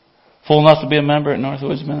 Full enough to be a member at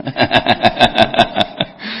Northwoods Mennonite?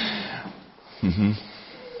 Mm-hmm.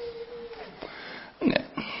 Okay.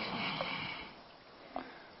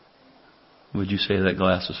 Would you say that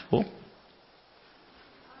glass is full?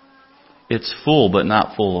 It's full, but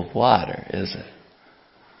not full of water, is it?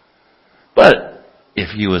 But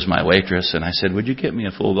if you was my waitress and I said, would you get me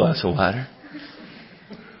a full glass of water?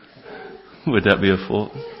 Would that be a full?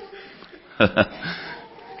 Okay.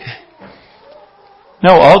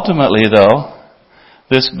 No, ultimately though,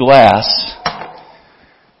 this glass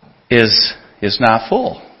is not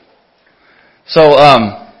full. So,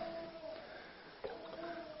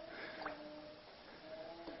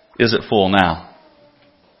 is it full now?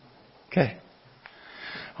 Okay.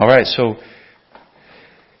 Alright, so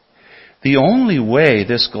the only way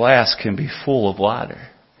this glass can be full of water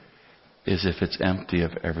is if it's empty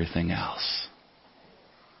of everything else.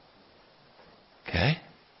 Okay?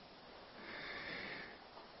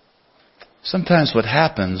 Sometimes what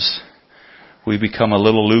happens, we become a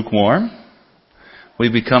little lukewarm. We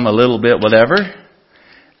become a little bit whatever.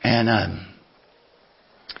 And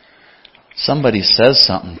somebody says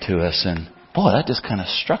something to us and, boy, that just kind of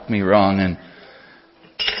struck me wrong. And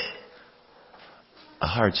a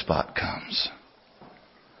hard spot comes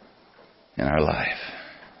in our life.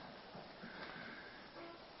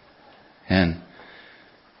 And,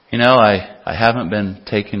 I haven't been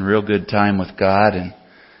taking real good time with God, and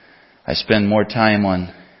I spend more time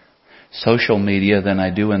on social media than I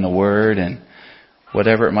do in the Word, and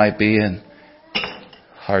whatever it might be, and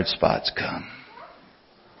hard spots come.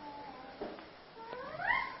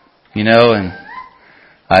 And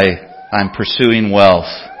I'm pursuing wealth.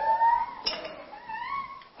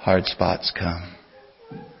 Hard spots come.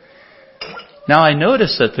 Now I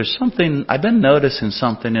notice that there's something, I've been noticing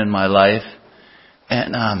something in my life,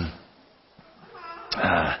 and I've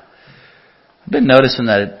been noticing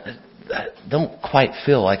that I don't quite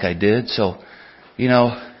feel like I did. So,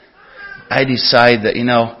 I decide that,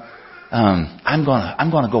 I'm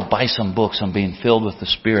gonna go buy some books on being filled with the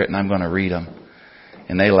Spirit, and I'm gonna read them.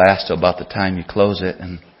 And they last till about the time you close it,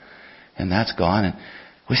 and that's gone. And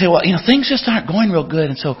we say, well, things just aren't going real good,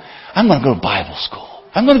 and so I'm going to go to Bible school.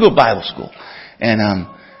 I'm going to go to Bible school. And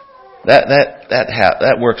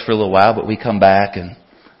that works for a little while, but we come back and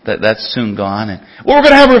that's soon gone. And we're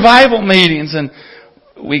going to have revival meetings, and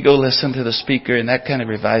we go listen to the speaker, and that kind of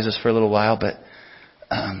revives us for a little while, but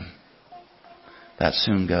that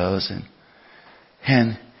soon goes.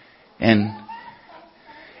 And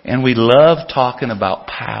we love talking about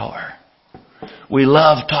power. We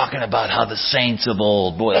love talking about how the saints of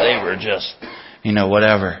old, boy, they were just,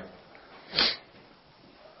 whatever.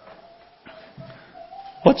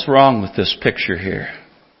 What's wrong with this picture here?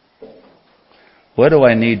 What do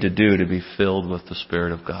I need to do to be filled with the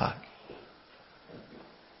Spirit of God?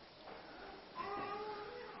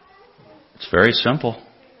 It's very simple.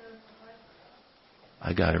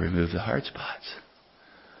 I got to remove the hard spots.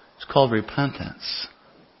 It's called repentance.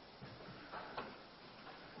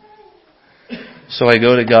 So I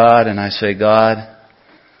go to God and I say, God,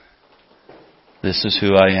 this is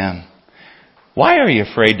who I am. Why are you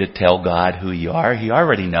afraid to tell God who you are? He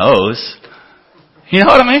already knows. You know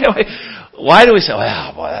what I mean? Why do we say,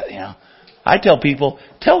 well, boy, I tell people,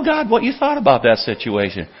 tell God what you thought about that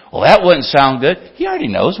situation. Well, that wouldn't sound good. He already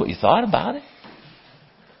knows what you thought about it.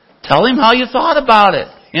 Tell Him how you thought about it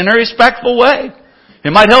in a respectful way.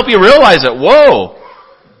 It might help you realize it. Whoa.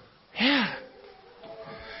 Yeah.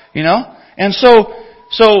 And so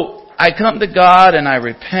I come to God and I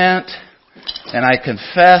repent and I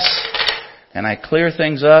confess and I clear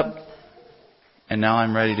things up, and now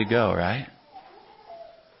I'm ready to go, right?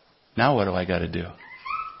 Now what do I got to do?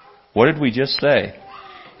 What did we just say?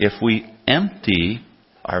 If we empty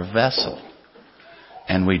our vessel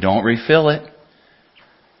and we don't refill it,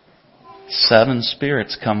 7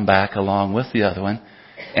 spirits come back along with the other one,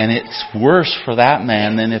 and it's worse for that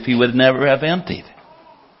man than if he would never have emptied.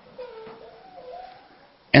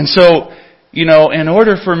 And so, in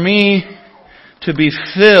order for me to be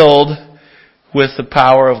filled with the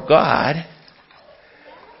power of God,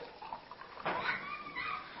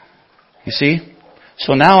 you see?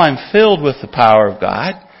 So now I'm filled with the power of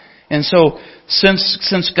God. And so,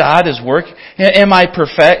 since God is working, am I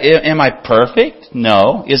perfect?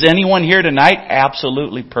 No. Is anyone here tonight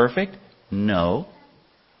absolutely perfect? No.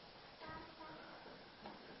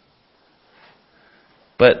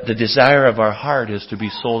 But the desire of our heart is to be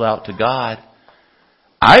sold out to God.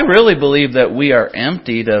 I really believe that we are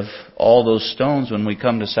emptied of all those stones when we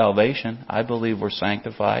come to salvation. I believe we're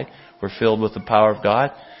sanctified. We're filled with the power of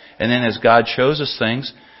God. And then as God shows us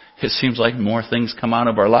things, it seems like more things come out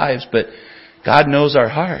of our lives. But God knows our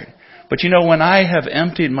heart. But when I have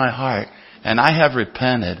emptied my heart and I have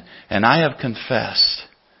repented and I have confessed,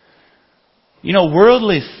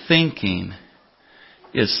 worldly thinking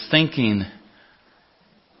is thinking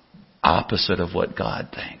opposite of what God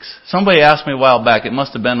thinks. Somebody asked me a while back, it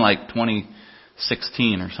must have been like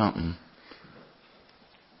 2016 or something.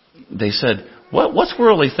 They said, what's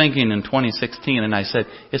worldly thinking in 2016? And I said,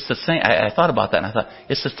 it's the same. I thought about that and I thought,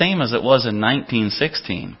 it's the same as it was in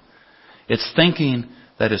 1916. It's thinking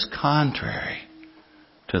that is contrary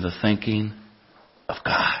to the thinking of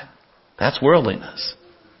God. That's worldliness.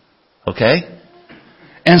 Okay?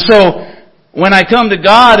 And so, when I come to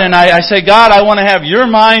God and I say, God, I want to have your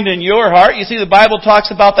mind and your heart. You see, the Bible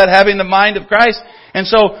talks about that, having the mind of Christ. And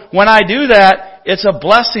so, when I do that, it's a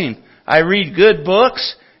blessing. I read good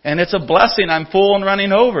books, and it's a blessing. I'm full and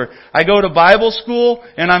running over. I go to Bible school,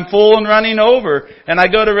 and I'm full and running over. And I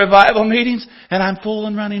go to revival meetings, and I'm full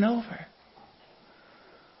and running over.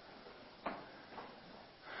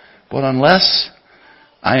 But unless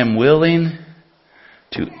I am willing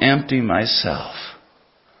to empty myself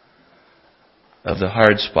of the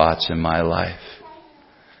hard spots in my life,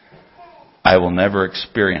 I will never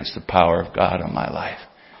experience the power of God in my life.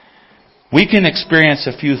 We can experience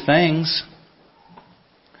a few things.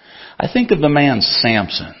 I think of the man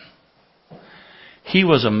Samson. He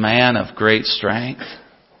was a man of great strength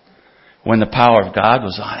when the power of God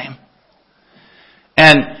was on him.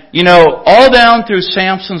 And, all down through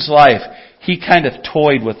Samson's life, he kind of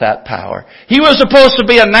toyed with that power. He was supposed to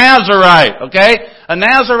be a Nazarite, okay? A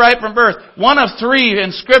Nazarite from birth. One of 3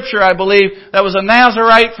 in Scripture, I believe, that was a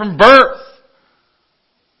Nazarite from birth.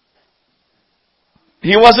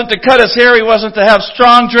 He wasn't to cut his hair, he wasn't to have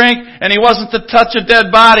strong drink, and he wasn't to touch a dead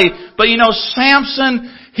body. But Samson,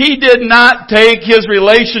 he did not take his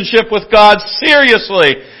relationship with God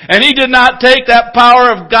seriously. And he did not take that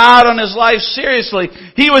power of God on his life seriously.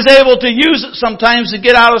 He was able to use it sometimes to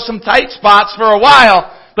get out of some tight spots for a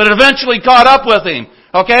while, but it eventually caught up with him.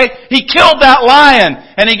 Okay? He killed that lion,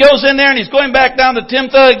 and he goes in there and he's going back down to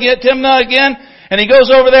Timnah again, and he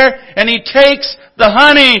goes over there and he takes the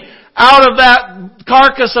honey out of that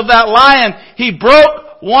carcass of that lion. He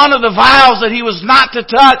broke one of the vows that he was not to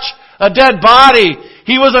touch a dead body.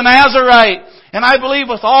 He was a Nazarite. And I believe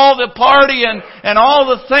with all the party and all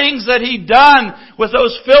the things that he'd done with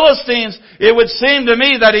those Philistines, it would seem to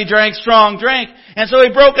me that he drank strong drink. And so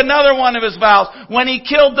he broke another one of his vows. When he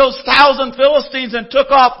killed those 1,000 Philistines and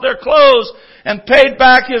took off their clothes and paid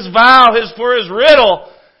back his vow for his riddle,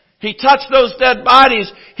 he touched those dead bodies.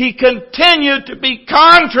 He continued to be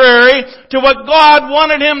contrary to what God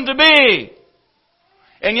wanted him to be.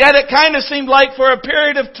 And yet it kind of seemed like for a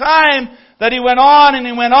period of time that he went on and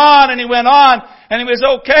he went on and he went on and he was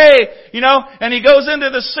okay, and he goes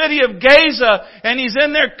into the city of Gaza and he's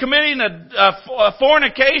in there committing a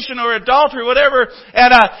fornication or adultery, whatever,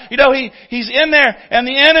 and he's in there and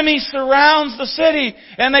the enemy surrounds the city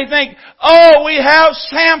and they think, oh, we have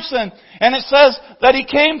Samson. And it says that he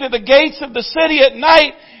came to the gates of the city at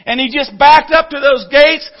night and he just backed up to those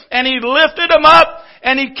gates and he lifted him up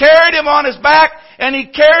and he carried him on his back and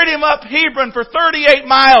he carried him up Hebron for 38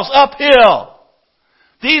 miles uphill.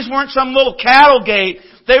 These weren't some little cattle gate.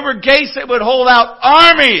 They were gates that would hold out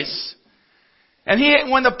armies.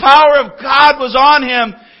 And when the power of God was on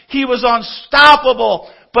him, he was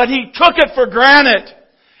unstoppable. But he took it for granted.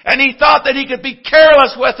 And he thought that he could be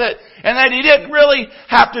careless with it. And that he didn't really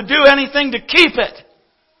have to do anything to keep it.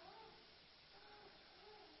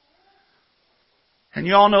 And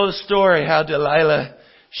you all know the story how Delilah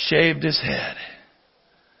shaved his head.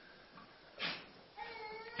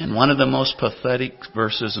 And one of the most pathetic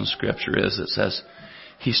verses in Scripture is, it says,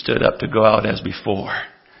 he stood up to go out as before.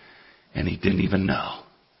 And he didn't even know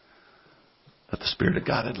that the Spirit of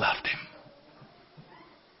God had left him.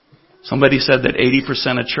 Somebody said that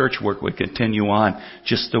 80% of church work would continue on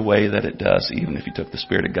just the way that it does, even if you took the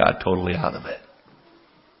Spirit of God totally out of it.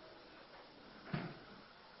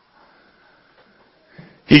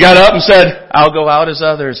 He got up and said, I'll go out as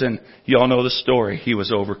others. And you all know the story. He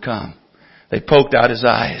was overcome. They poked out his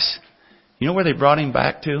eyes. You know where they brought him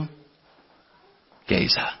back to?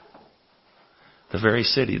 Gaza. The very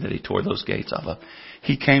city that he tore those gates off of.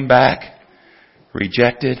 He came back,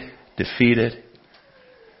 rejected, defeated.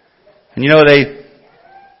 And you know, they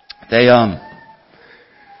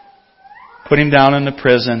put him down in the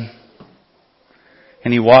prison.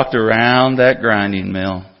 And he walked around that grinding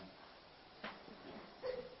mill,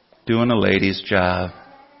 doing a lady's job.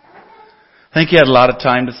 I think he had a lot of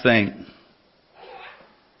time to think.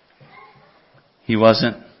 He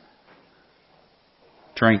wasn't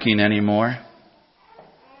drinking anymore.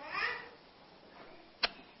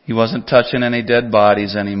 He wasn't touching any dead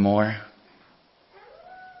bodies anymore.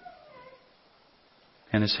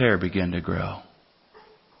 And his hair began to grow.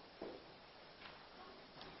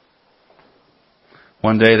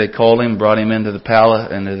 One day they called him, brought him into the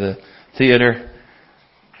palace, into the theater.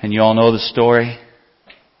 And you all know the story.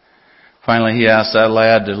 Finally he asked that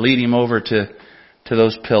lad to lead him over to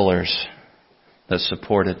those pillars that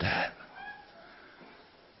supported that.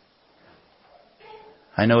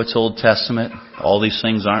 I know it's Old Testament. All these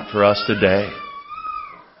things aren't for us today.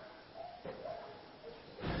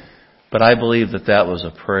 But I believe that that was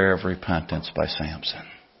a prayer of repentance by Samson.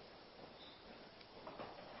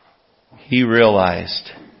 He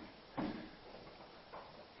realized,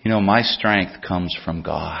 my strength comes from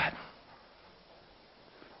God.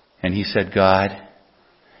 And he said, God,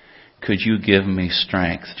 could you give me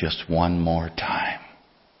strength just one more time?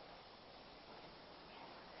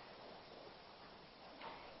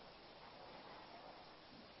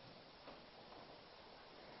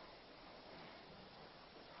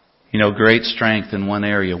 Great strength in one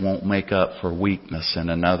area won't make up for weakness in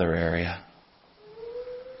another area.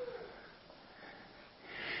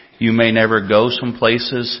 You may never go some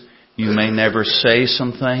places. You may never say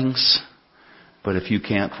some things. But if you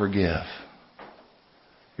can't forgive,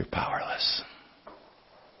 you're powerless.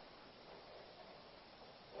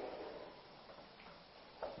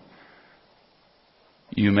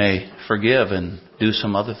 You may forgive and do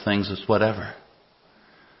some other things as whatever.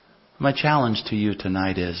 My challenge to you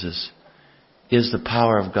tonight is the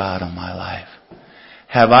power of God on my life?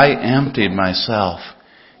 Have I emptied myself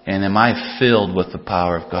and am I filled with the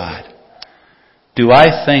power of God? Do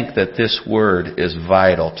I think that this word is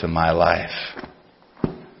vital to my life?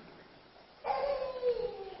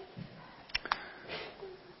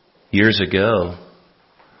 Years ago,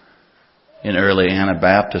 in early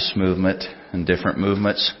Anabaptist movement and different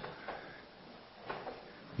movements,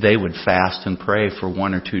 they would fast and pray for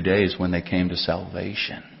 1 or 2 days when they came to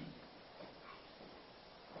salvation.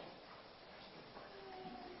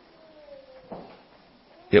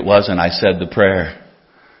 It wasn't, I said the prayer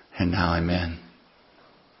and now I'm in.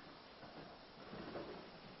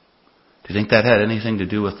 Do you think that had anything to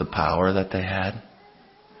do with the power that they had?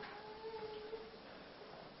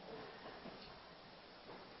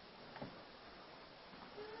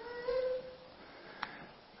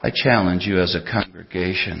 I challenge you as a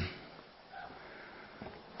congregation.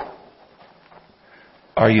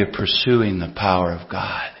 Are you pursuing the power of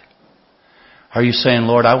God? Are you saying,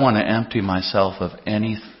 Lord, I want to empty myself of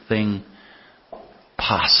anything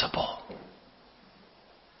possible?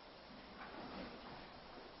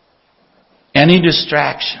 Any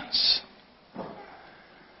distractions?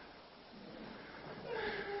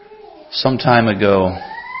 Some time ago,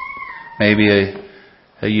 maybe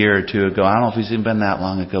a year or two ago, I don't know if it's even been that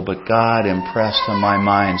long ago, but God impressed on my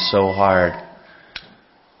mind so hard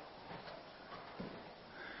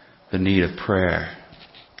the need of prayer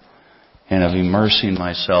and of immersing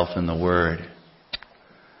myself in the Word.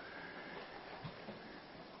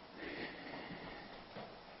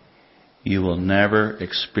 You will never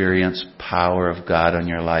experience power of God on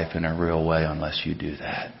your life in a real way unless you do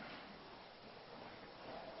that.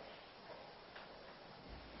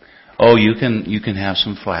 Oh, you can have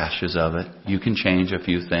some flashes of it. You can change a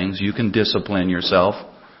few things. You can discipline yourself.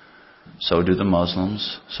 So do the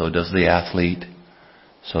Muslims. So does the athlete.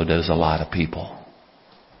 So does a lot of people.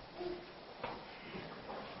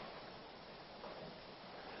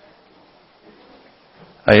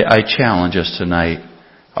 I challenge us tonight.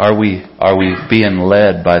 Are we being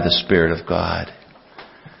led by the Spirit of God?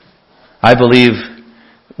 I believe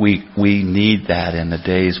we need that in the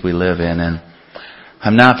days we live in. And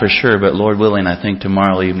I'm not for sure, but Lord willing, I think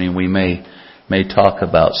tomorrow evening we may talk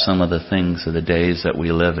about some of the things of the days that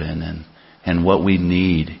we live in and what we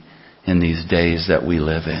need in these days that we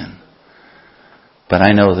live in. But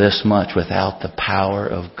I know this much, without the power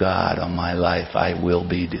of God on my life, I will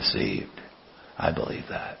be deceived. I believe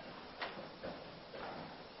that.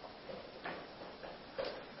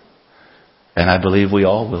 And I believe we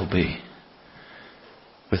all will be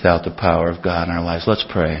without the power of God in our lives. Let's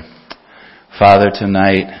pray. Father,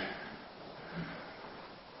 tonight,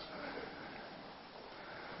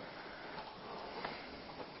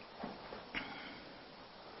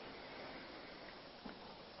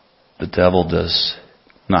 the devil does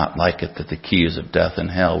not like it that the keys of death and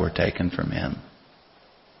hell were taken from him.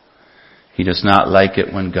 He does not like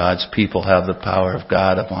it when God's people have the power of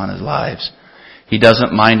God upon his lives. He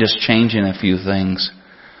doesn't mind us changing a few things,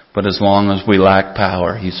 but as long as we lack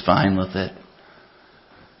power, he's fine with it.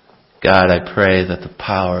 God, I pray that the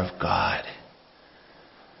power of God,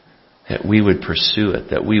 that we would pursue it,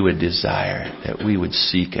 that we would desire it, that we would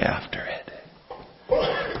seek after it.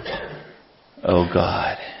 Oh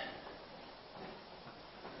God.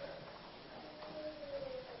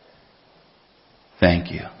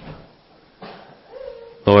 Thank you.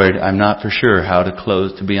 Lord, I'm not for sure how to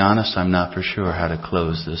close. To be honest, I'm not for sure how to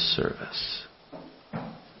close this service.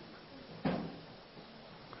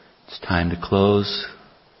 It's time to close.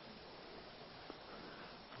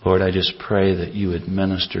 Lord, I just pray that you would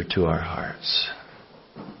minister to our hearts.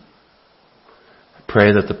 I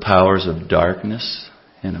pray that the powers of darkness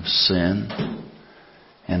and of sin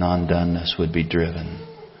and undoneness would be driven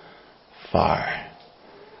far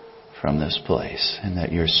from this place, and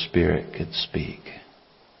that your Spirit could speak.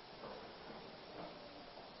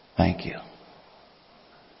 Thank you.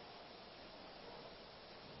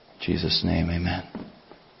 In Jesus' name, amen. I'm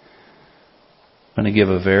going to give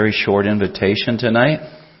a very short invitation tonight.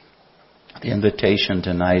 The invitation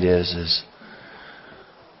tonight is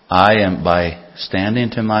I am, by standing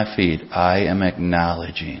to my feet, I am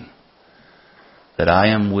acknowledging that I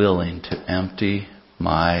am willing to empty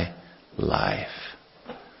my life.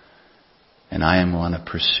 And I am going to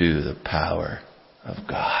pursue the power of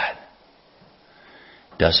God.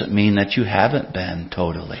 Doesn't mean that you haven't been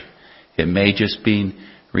totally. It may just be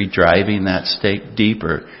redriving that stake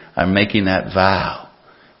deeper. I'm making that vow.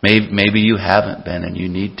 Maybe you haven't been and you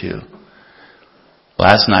need to.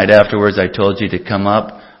 Last night afterwards I told you to come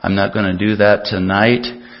up. I'm not going to do that tonight.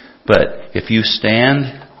 But if you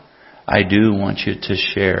stand, I do want you to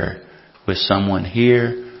share with someone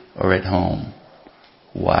here or at home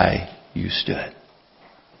why you stood.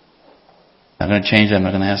 I'm not going to change that. I'm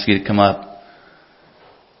not going to ask you to come up.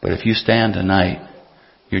 But if you stand tonight,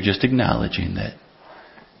 you're just acknowledging that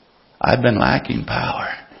I've been lacking power.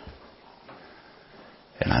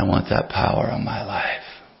 And I want that power on my life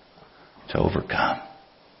to overcome.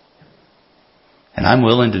 And I'm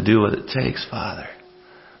willing to do what it takes, Father,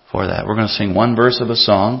 for that. We're going to sing one verse of a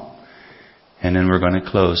song, and then we're going to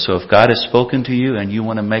close. So if God has spoken to you and you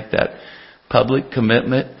want to make that public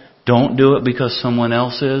commitment, don't do it because someone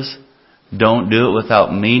else is. Don't do it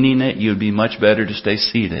without meaning it. You'd be much better to stay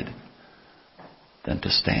seated than to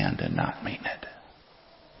stand and not mean it.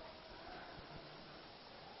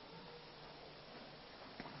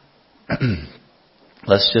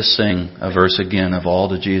 Let's just sing a verse again of All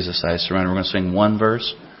to Jesus I Surrender. We're going to sing one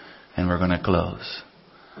verse and we're going to close.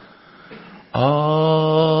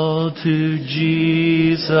 All to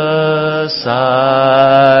Jesus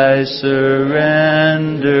I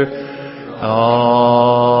surrender.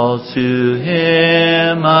 All to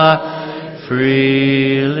Him I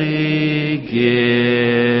freely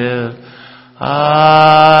give.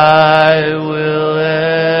 I will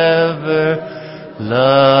ever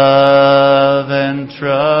love and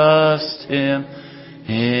trust Him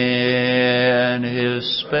in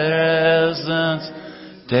His presence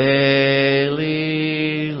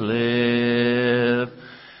daily live.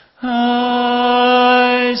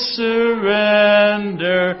 I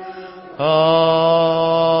surrender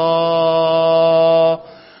all.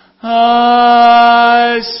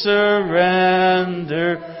 I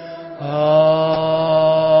surrender all.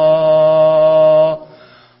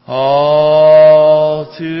 All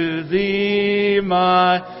to Thee,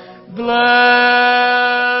 my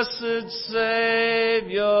blessed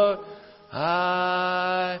Savior,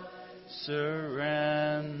 I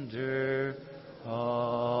surrender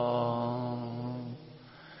all.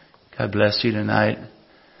 God bless you tonight.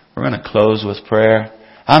 We're going to close with prayer.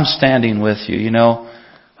 I'm standing with you. You know,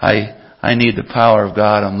 I need the power of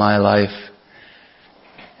God on my life.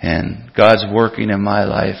 And God's working in my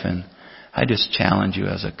life. And I just challenge you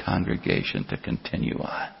as a congregation to continue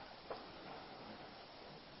on.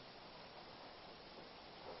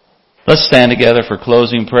 Let's stand together for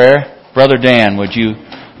closing prayer. Brother Dan, would you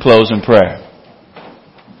close in prayer?